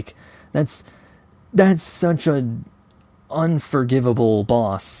 Like, that's such an unforgivable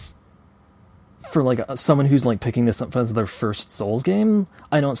boss for like someone who's like picking this up as their first Souls game.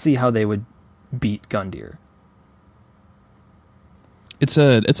 I don't see how they would beat Gundyr. it's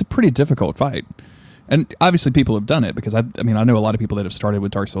a pretty difficult fight. And obviously people have done it, because I know a lot of people that have started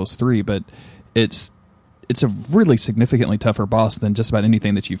with Dark Souls 3, but it's a really significantly tougher boss than just about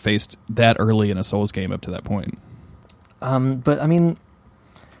anything that you've faced that early in a Souls game up to that point. But I mean,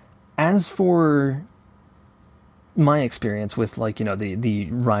 as for my experience with, like, you know, the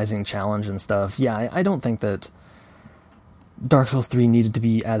rising challenge and stuff, yeah, I don't think that Dark Souls 3 needed to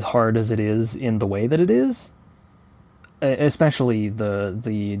be as hard as it is in the way that it is, especially the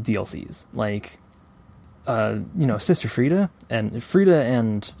DLCs. Like, you know, Sister Frida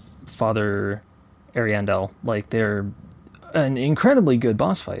and Father Ariandel, like, they're an incredibly good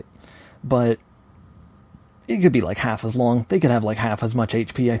boss fight, but it could be like half as long. They could have like half as much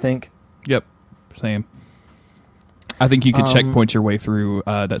HP, I think. Yep, same. I think you could checkpoint your way through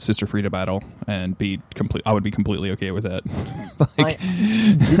that Sister Frida battle and be complete. I would be completely okay with that. Like,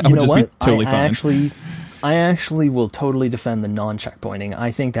 I would just be totally fine. I actually will totally defend the non-checkpointing.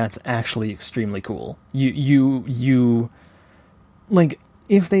 I think that's actually extremely cool. You like,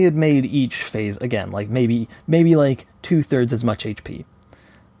 if they had made each phase again, like maybe like 2/3 as much HP.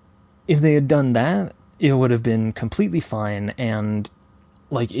 If they had done that, it would have been completely fine, and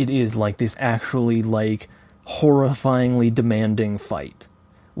like, it is like this actually like horrifyingly demanding fight,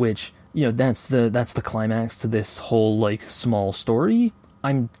 which, you know, that's the climax to this whole like small story.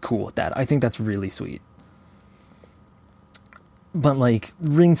 I'm cool with that. I think that's really sweet. But like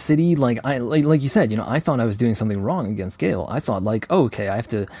Ring City, like you said, you know, I thought I was doing something wrong against Gale. I thought like, oh, okay, I have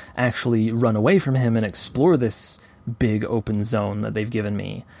to actually run away from him and explore this big open zone that they've given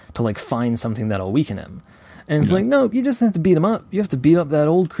me to like find something that'll weaken him. And it's like, no, you just have to beat him up. You have to beat up that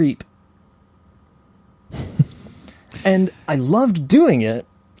old creep. And I loved doing it.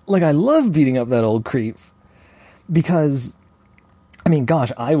 Like, I love beating up that old creep, because, I mean,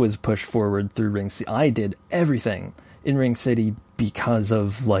 gosh, I was pushed forward through Ring City. I did everything in Ring City because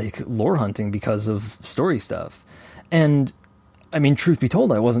of, like, lore hunting, because of story stuff. And, I mean, truth be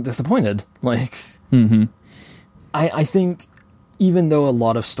told, I wasn't disappointed. Like, I think, even though a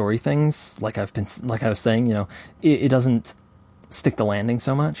lot of story things, like I was saying, you know, it doesn't stick the landing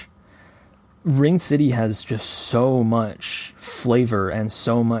so much, Ring City has just so much flavor and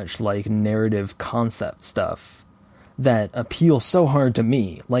so much, like, narrative concept stuff that appeal so hard to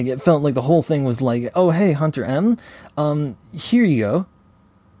me. Like, it felt like the whole thing was like, oh, hey, Hunter M, here you go.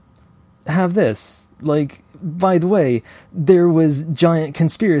 Have this. Like, by the way, there was giant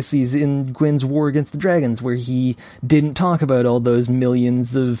conspiracies in Gwyn's War Against the Dragons where he didn't talk about all those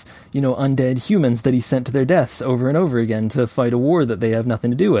millions of, you know, undead humans that he sent to their deaths over and over again to fight a war that they have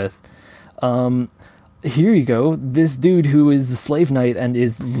nothing to do with. Here you go. This dude who is the Slave Knight and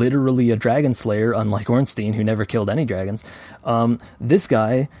is literally a dragon slayer, unlike Ornstein, who never killed any dragons. This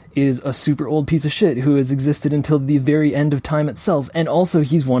guy is a super old piece of shit who has existed until the very end of time itself, and also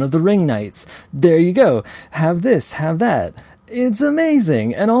he's one of the Ring Knights. There you go. Have this, have that. It's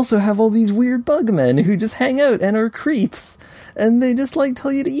amazing. And also have all these weird bugmen who just hang out and are creeps, and they just, like,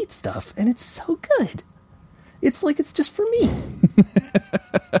 tell you to eat stuff, and it's so good. It's like it's just for me.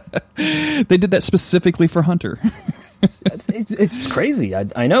 They did that specifically for Hunter. It's crazy.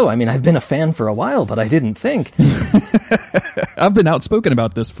 I know. I mean, I've been a fan for a while, but I didn't think. I've been outspoken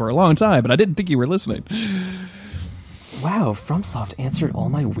about this for a long time, but I didn't think you were listening. Wow, FromSoft answered all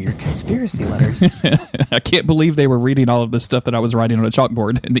my weird conspiracy letters. I can't believe they were reading all of this stuff that I was writing on a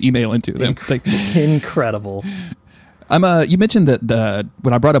chalkboard and emailing to them. Incredible. You mentioned that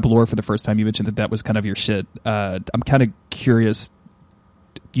when I brought up lore for the first time, you mentioned that was kind of your shit. I'm kind of curious.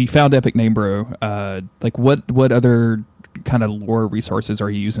 You found Epic Name Bro. Like, what other kind of lore resources are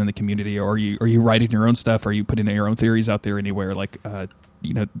you using in the community? Or are you writing your own stuff? Are you putting your own theories out there anywhere? Like,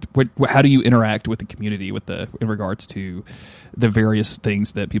 you know, how do you interact with the community in regards to the various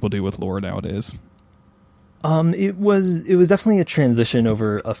things that people do with lore nowadays? It was definitely a transition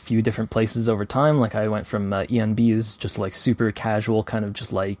over a few different places over time. Like, I went from ENB's just like super casual, kind of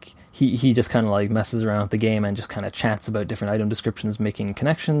just like he just kind of like messes around with the game and just kind of chats about different item descriptions, making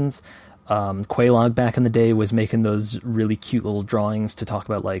connections. Quelaag back in the day was making those really cute little drawings to talk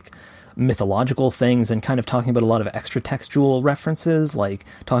about like mythological things and kind of talking about a lot of extra textual references, like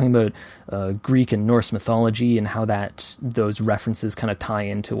talking about Greek and Norse mythology and how those references kind of tie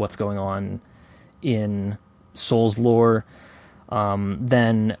into what's going on in Souls lore.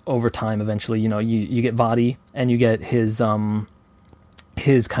 Then over time, eventually, you know, you get Vaati and you get his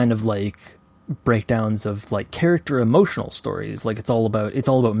kind of like breakdowns of like character emotional stories. Like, it's all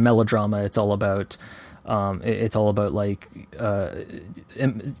about melodrama. It's all about like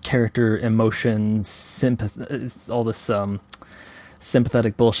character emotion, sympathy, all this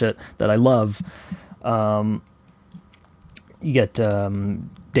sympathetic bullshit that I love. you get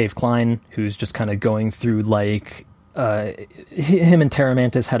Dave Klein, who's just kind of going through like him and Terra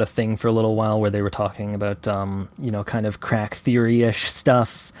Mantis had a thing for a little while where they were talking about kind of crack theory-ish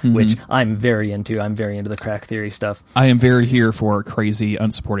stuff, which I'm very into. I'm very into the crack theory stuff. I am very here for crazy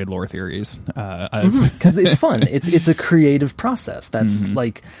unsupported lore theories because it's fun. It's a creative process. That's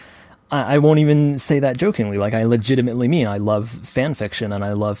like, I won't even say that jokingly. Like, I legitimately mean I love fan fiction and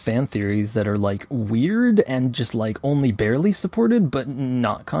I love fan theories that are like weird and just like only barely supported but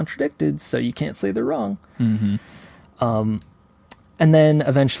not contradicted, so you can't say they're wrong. And then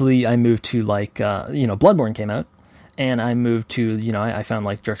eventually I moved to like, Bloodborne came out, and I moved to, I found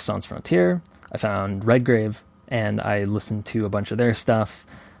like Dirk Sans Frontier, I found Redgrave, and I listened to a bunch of their stuff.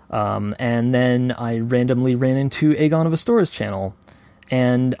 And then I randomly ran into Aegon of Astora's channel,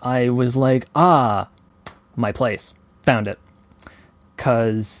 and I was like, my place. Found it.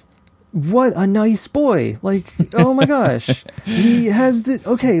 'Cause what a nice boy. Like, oh my gosh. He has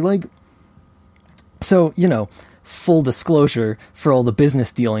so, full disclosure for all the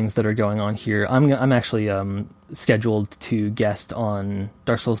business dealings that are going on here. I'm actually scheduled to guest on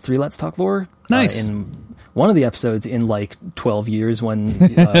Dark Souls 3 Let's Talk Lore. Nice. In one of the episodes in like 12 years when we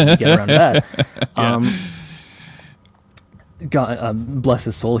get around to that. God, bless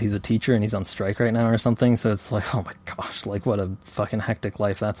his soul, he's a teacher and he's on strike right now or something, so it's like, oh my gosh, like what a fucking hectic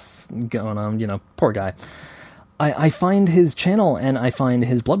life that's going on, poor guy. I find his channel and I find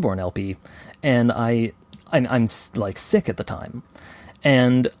his Bloodborne LP, and I'm like sick at the time,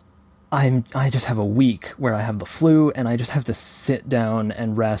 and I just have a week where I have the flu and I just have to sit down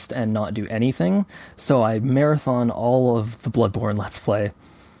and rest and not do anything, so I marathon all of the Bloodborne Let's Play,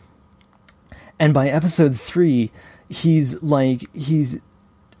 and by episode 3 he's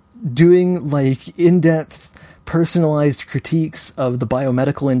doing like in-depth personalized critiques of the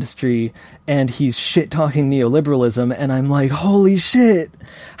biomedical industry, and he's shit-talking neoliberalism, and I'm like, holy shit,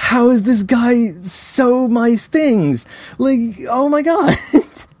 how is this guy so my things? Like, oh my god.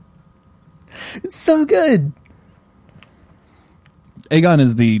 It's so good. Aegon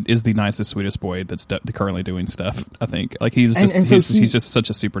is the nicest, sweetest boy that's currently doing stuff, I think. Like, he's just such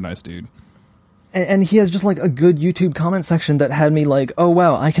a super nice dude. And he has just like a good YouTube comment section that had me like, oh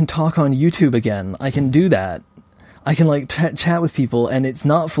wow, I can talk on YouTube again. I can do that. I can like chat with people and it's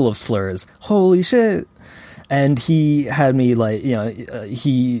not full of slurs. Holy shit. And he had me like,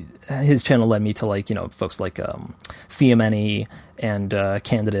 his channel led me to like, folks like Theomany and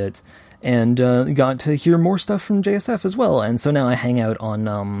Candidate, and got to hear more stuff from JSF as well. And so now I hang out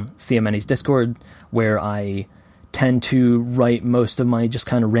on Theomany's Discord, where I tend to write most of my just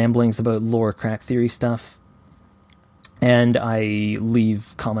kind of ramblings about lore crack theory stuff, and I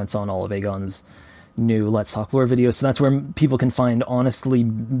leave comments on all of Aegon's new Let's Talk Lore videos, so that's where people can find honestly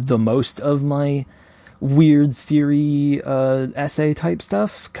the most of my weird theory essay type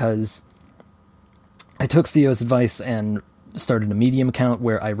stuff, because I took Theo's advice and started a Medium account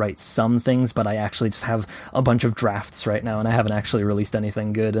where I write some things, but I actually just have a bunch of drafts right now, and I haven't actually released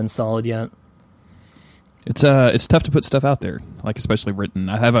anything good and solid yet. It's tough to put stuff out there, like especially written.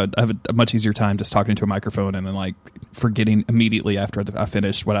 I have a much easier time just talking into a microphone and then like forgetting immediately after I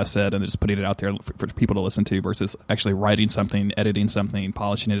finish what I said and just putting it out there for people to listen to, versus actually writing something, editing something,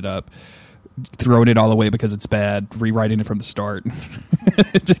 polishing it up, throwing it all away because it's bad, rewriting it from the start.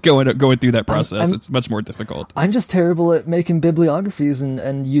 going through that process, it's much more difficult. I'm just terrible at making bibliographies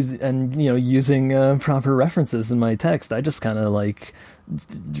and using proper references in my text. I just kind of like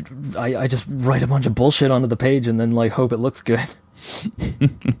I just write a bunch of bullshit onto the page and then like hope it looks good.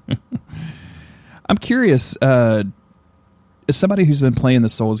 I'm curious, as somebody who's been playing the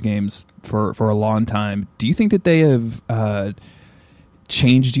Souls games for a long time, do you think that they have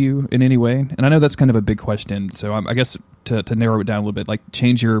changed you in any way? And I know that's kind of a big question, so I guess to narrow it down a little bit, like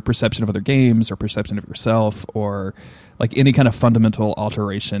change your perception of other games or perception of yourself, or like any kind of fundamental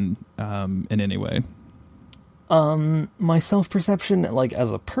alteration in any way. My self-perception, like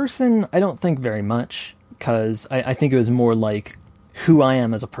as a person, I don't think very much, because I think it was more like who I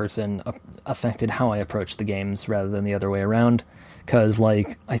am as a person affected how I approach the games rather than the other way around. Because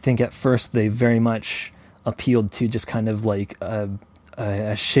like I think at first they very much appealed to just kind of like a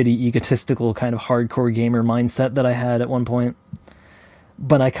shitty, egotistical kind of hardcore gamer mindset that I had at one point.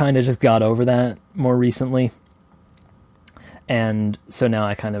 But I kind of just got over that more recently. And so now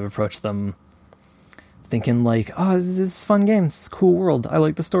I kind of approach them thinking like, oh, this is fun games, cool world, I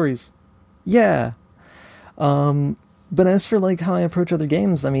like the stories. Yeah. But as for like how I approach other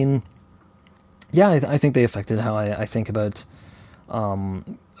games, I mean, yeah, I think they affected how I think about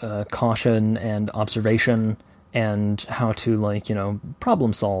caution and observation and how to like,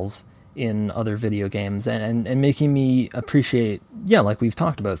 problem solve in other video games, and making me appreciate, like we've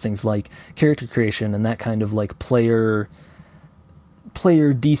talked about, things like character creation and that kind of like player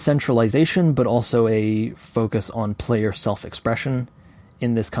decentralization, but also a focus on player self-expression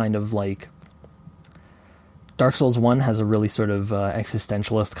in this kind of like... Dark Souls 1 has a really sort of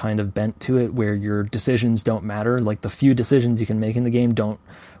existentialist kind of bent to it, where your decisions don't matter. Like, the few decisions you can make in the game don't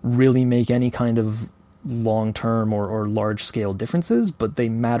really make any kind of long-term or large-scale differences, but they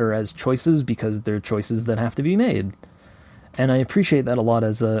matter as choices because they're choices that have to be made. And I appreciate that a lot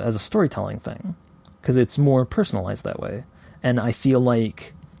as a storytelling thing, because it's more personalized that way. And I feel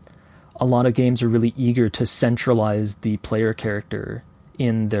like a lot of games are really eager to centralize the player character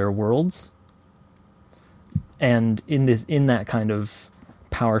in their worlds, and in that kind of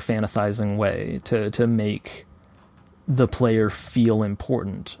power fantasizing way to make the player feel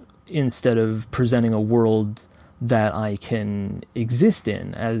important, instead of presenting a world that I can exist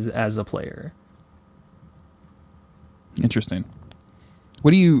in as a player. Interesting.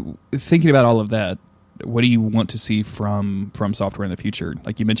 What do you, thinking about all of that, what do you want to see from Software in the future?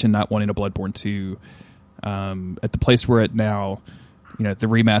 Like you mentioned, not wanting a Bloodborne 2. At the place we're at now, the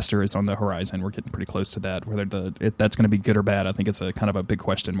remaster is on the horizon. We're getting pretty close to that. Whether that's going to be good or bad, I think it's a kind of a big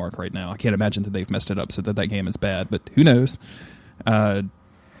question mark right now. I can't imagine that they've messed it up so that game is bad, but who knows?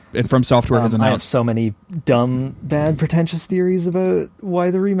 And From Software has announced... I have so many dumb, bad, pretentious theories about why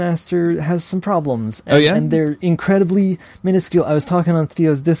the remaster has some problems. And, yeah? And they're incredibly minuscule. I was talking on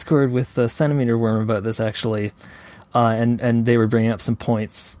Theo's Discord with Centimeter Worm about this, actually, and they were bringing up some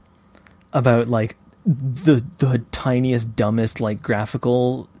points about, like, the tiniest, dumbest, like,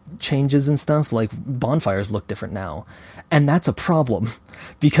 graphical changes and stuff. Like, bonfires look different now. And that's a problem,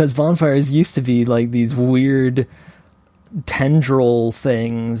 because bonfires used to be, like, these weird... tendril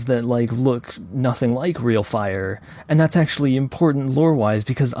things that like look nothing like real fire, and that's actually important lore-wise,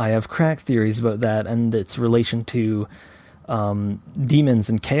 because I have crack theories about that and its relation to demons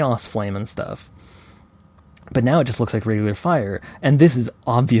and chaos flame and stuff. But now it just looks like regular fire, and this is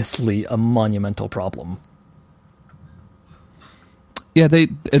obviously a monumental problem. Yeah,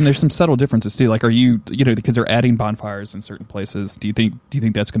 and there's some subtle differences too. Like, are you because they're adding bonfires in certain places? Do you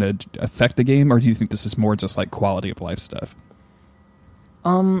think that's going to affect the game, or do you think this is more just like quality of life stuff?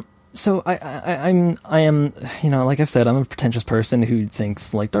 So I am like I've said, I'm a pretentious person who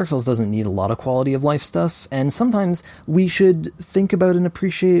thinks like Dark Souls doesn't need a lot of quality of life stuff, and sometimes we should think about and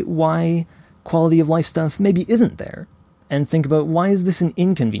appreciate why quality of life stuff maybe isn't there, and think about, why is this an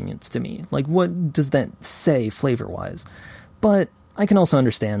inconvenience to me? Like, what does that say flavor-wise? But I can also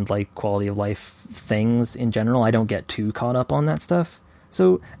understand, like, quality of life things in general. I don't get too caught up on that stuff.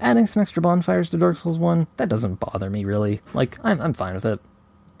 So adding some extra bonfires to Dark Souls 1, that doesn't bother me, really. Like, I'm fine with it.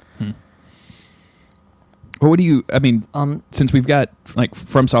 Well, what do you... I mean, since we've got, like,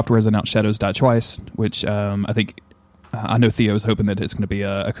 From Software has announced Shadows Die Twice, which I think... I know Theo's hoping that it's going to be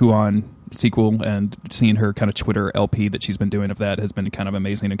a Kuon sequel, and seeing her kind of Twitter LP that she's been doing of that has been kind of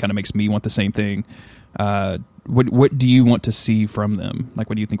amazing and kind of makes me want the same thing. What do you want to see from them? Like,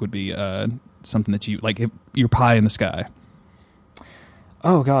 what do you think would be something that you... Like, if you're pie in the sky?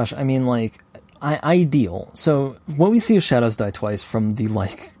 Oh, gosh. I mean, like, ideal. So, what we see of Shadows Die Twice from the,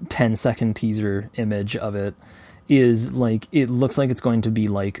 like, 10-second teaser image of it is, like, it looks like it's going to be,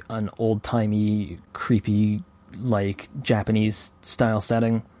 like, an old-timey, creepy... like Japanese style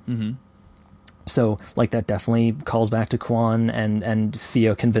setting. Mm-hmm. So like that definitely calls back to Kuon, and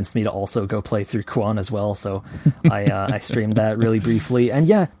Theo convinced me to also go play through Kuon as well, so I streamed that really briefly, and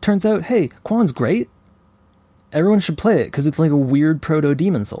yeah, turns out, hey, Kuon's great. Everyone should play it, because it's like a weird proto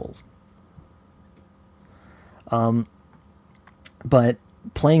Demon Souls. But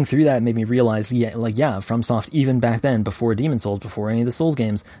playing through that made me realize, FromSoft, even back then, before Demon Souls, before any of the Souls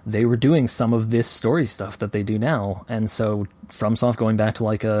games, they were doing some of this story stuff that they do now. And so FromSoft going back to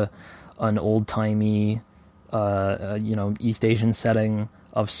like an old-timey, East Asian setting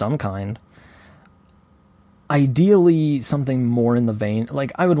of some kind, ideally something more in the vein,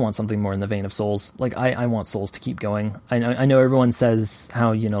 like I would want something more in the vein of Souls. Like I want Souls to keep going. I know everyone says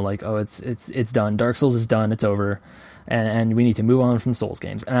how, it's done. Dark Souls is done. It's over. And we need to move on from Souls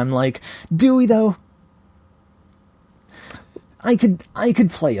games. And I'm like, do we though? I could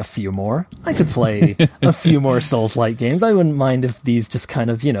play a few more. I could play a few more Souls-like games. I wouldn't mind if these just kind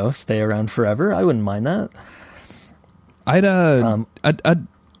of, stay around forever. I wouldn't mind that. I don't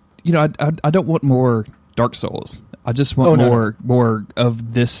want more Dark Souls. I just want more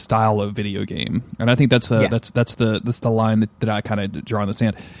of this style of video game, and I think that's the line that I kind of draw in the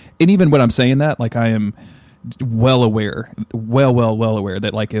sand. And even when I'm saying that, like, I am well aware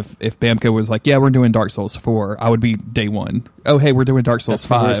that like if Bamco was like, yeah, we're doing Dark Souls 4, I would be day one. Oh, hey, we're doing Dark Souls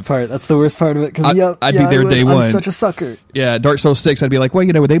 5. That's the worst part of it, because I'd be there day one. I'm such a sucker. Yeah, Dark Souls 6, I'd be like,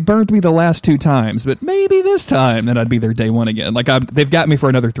 well, they burned me the last 2 times, but maybe this time, then I'd be there day one again. Like, they've got me for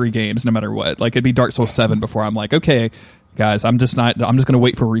another 3 games, no matter what. Like, it'd be Dark Souls 7 before I'm like, okay, guys, I'm just going to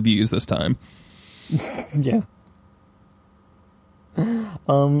wait for reviews this time. Yeah.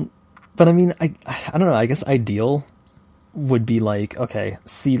 But I mean, I don't know, I guess ideal would be like, okay,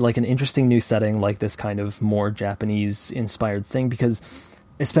 see like an interesting new setting, like this kind of more Japanese inspired thing, because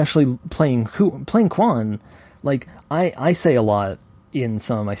especially playing Quan, like I say a lot in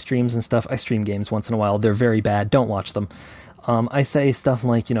some of my streams and stuff. I stream games once in a while. They're very bad. Don't watch them. I say stuff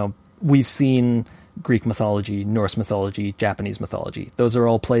like, we've seen Greek mythology, Norse mythology, Japanese mythology. Those are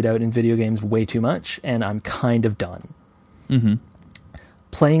all played out in video games way too much, and I'm kind of done. Mm-hmm.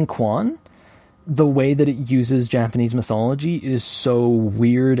 Playing Quan, the way that it uses Japanese mythology is so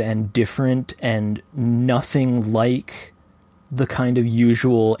weird and different and nothing like the kind of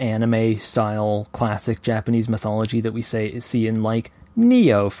usual anime-style classic Japanese mythology that we see in, like,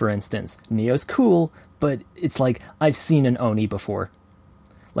 Nioh, for instance. Nioh's cool, but it's like, I've seen an Oni before.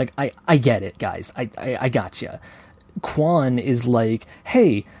 Like, I get it, guys. I gotcha. Quan is like,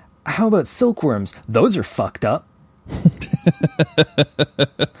 hey, how about silkworms? Those are fucked up.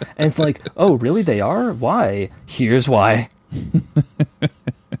 And it's like, oh, really? They are? Why? Here's why.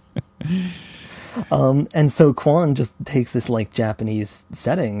 And so Quan just takes this like Japanese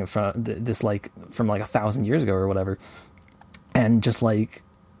setting from 1,000 years ago or whatever, and just like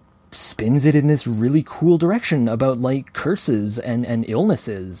spins it in this really cool direction about like curses and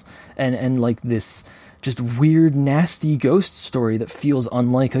illnesses and like this just weird, nasty ghost story that feels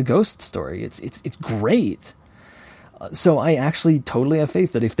unlike a ghost story. It's great. So I actually totally have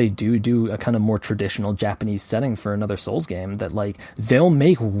faith that if they do a kind of more traditional Japanese setting for another Souls game, that like they'll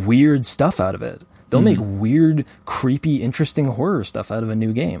make weird stuff out of it. They'll make weird, creepy, interesting horror stuff out of a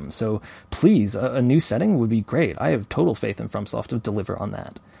new game. So please, a new setting would be great. I have total faith in FromSoft to deliver on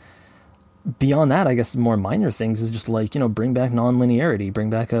that. Beyond that, I guess more minor things is just like, bring back non-linearity, bring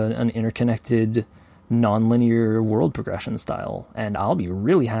back an interconnected, non-linear world progression style, and I'll be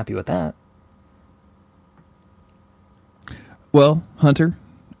really happy with that. Well, Hunter,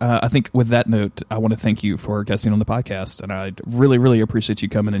 I think with that note, I want to thank you for guesting on the podcast, and I really, really appreciate you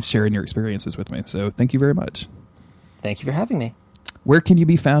coming and sharing your experiences with me. So thank you very much. Thank you for having me. Where can you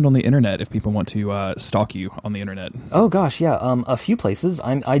be found on the internet if people want to stalk you on the internet? Oh, gosh, yeah. A few places.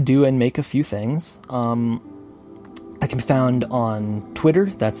 I do and make a few things. I can be found on Twitter.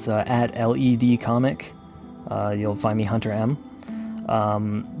 That's at LEDcomic. You'll find me Hunter M.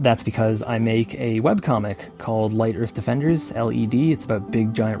 That's because I make a webcomic called Light Earth Defenders, LED. It's about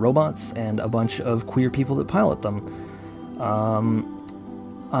big giant robots and a bunch of queer people that pilot them.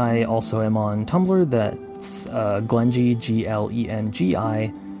 I also am on Tumblr. That's Glengi,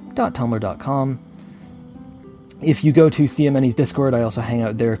 GLENGI.tumblr.com. If you go to Theomany's Discord, I also hang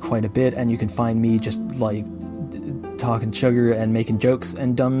out there quite a bit, and you can find me just like talking sugar and making jokes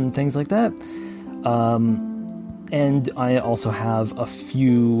and dumb things like that. And I also have a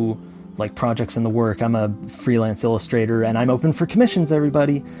few like projects in the work. I'm a freelance illustrator, and I'm open for commissions,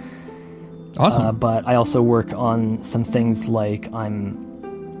 everybody. Awesome. But I also work on some things like I'm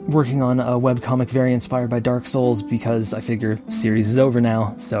working on a webcomic very inspired by Dark Souls, because I figure series is over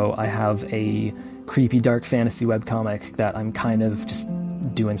now. So I have a creepy dark fantasy webcomic that I'm kind of just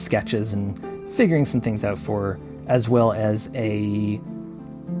doing sketches and figuring some things out for, as well as a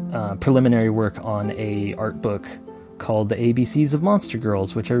preliminary work on a art book called The ABCs of Monster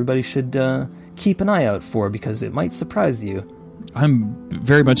Girls, which everybody should keep an eye out for, because it might surprise you. I'm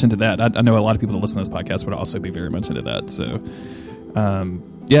very much into that. I know a lot of people that listen to this podcast would also be very much into that. So,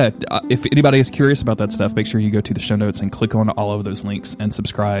 if anybody is curious about that stuff, make sure you go to the show notes and click on all of those links and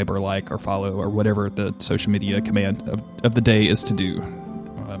subscribe or like or follow or whatever the social media command of the day is to do.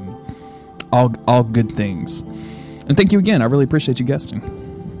 All good things. And thank you again. I really appreciate you guesting.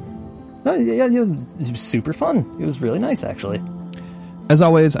 No, yeah, it was super fun. It was really nice, actually. As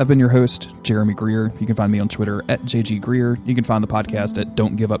always, I've been your host, Jeremy Greer. You can find me on Twitter at JGGreer. You can find the podcast at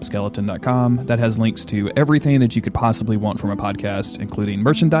don'tgiveupskeleton.com. That has links to everything that you could possibly want from a podcast, including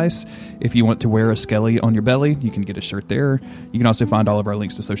merchandise. If you want to wear a skelly on your belly, you can get a shirt there. You can also find all of our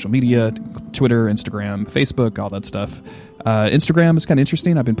links to social media, Twitter, Instagram, Facebook, all that stuff. Instagram is kind of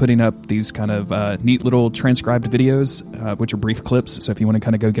interesting. I've been putting up these kind of neat little transcribed videos, which are brief clips. So if you want to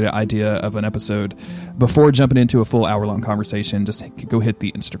kind of go get an idea of an episode before jumping into a full hour-long conversation, just go hit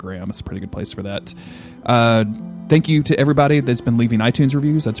the Instagram. It's a pretty good place for that. Thank you to everybody that's been leaving iTunes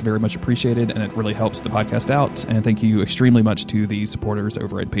reviews. That's very much appreciated, and it really helps the podcast out. And thank you extremely much to the supporters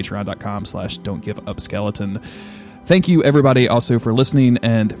over at patreon.com/don'tgiveupskeleton. Thank you, everybody, also for listening.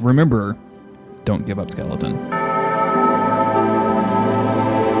 And remember, don't give up, skeleton.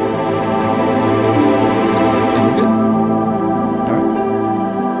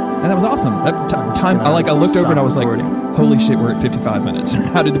 And that was awesome. That time, I looked over and I was like, "Holy shit, we're at 55 minutes.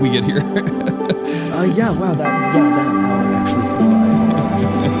 How did we get here?" Wow, that hour actually flew by.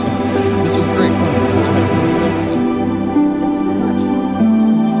 This was great fun.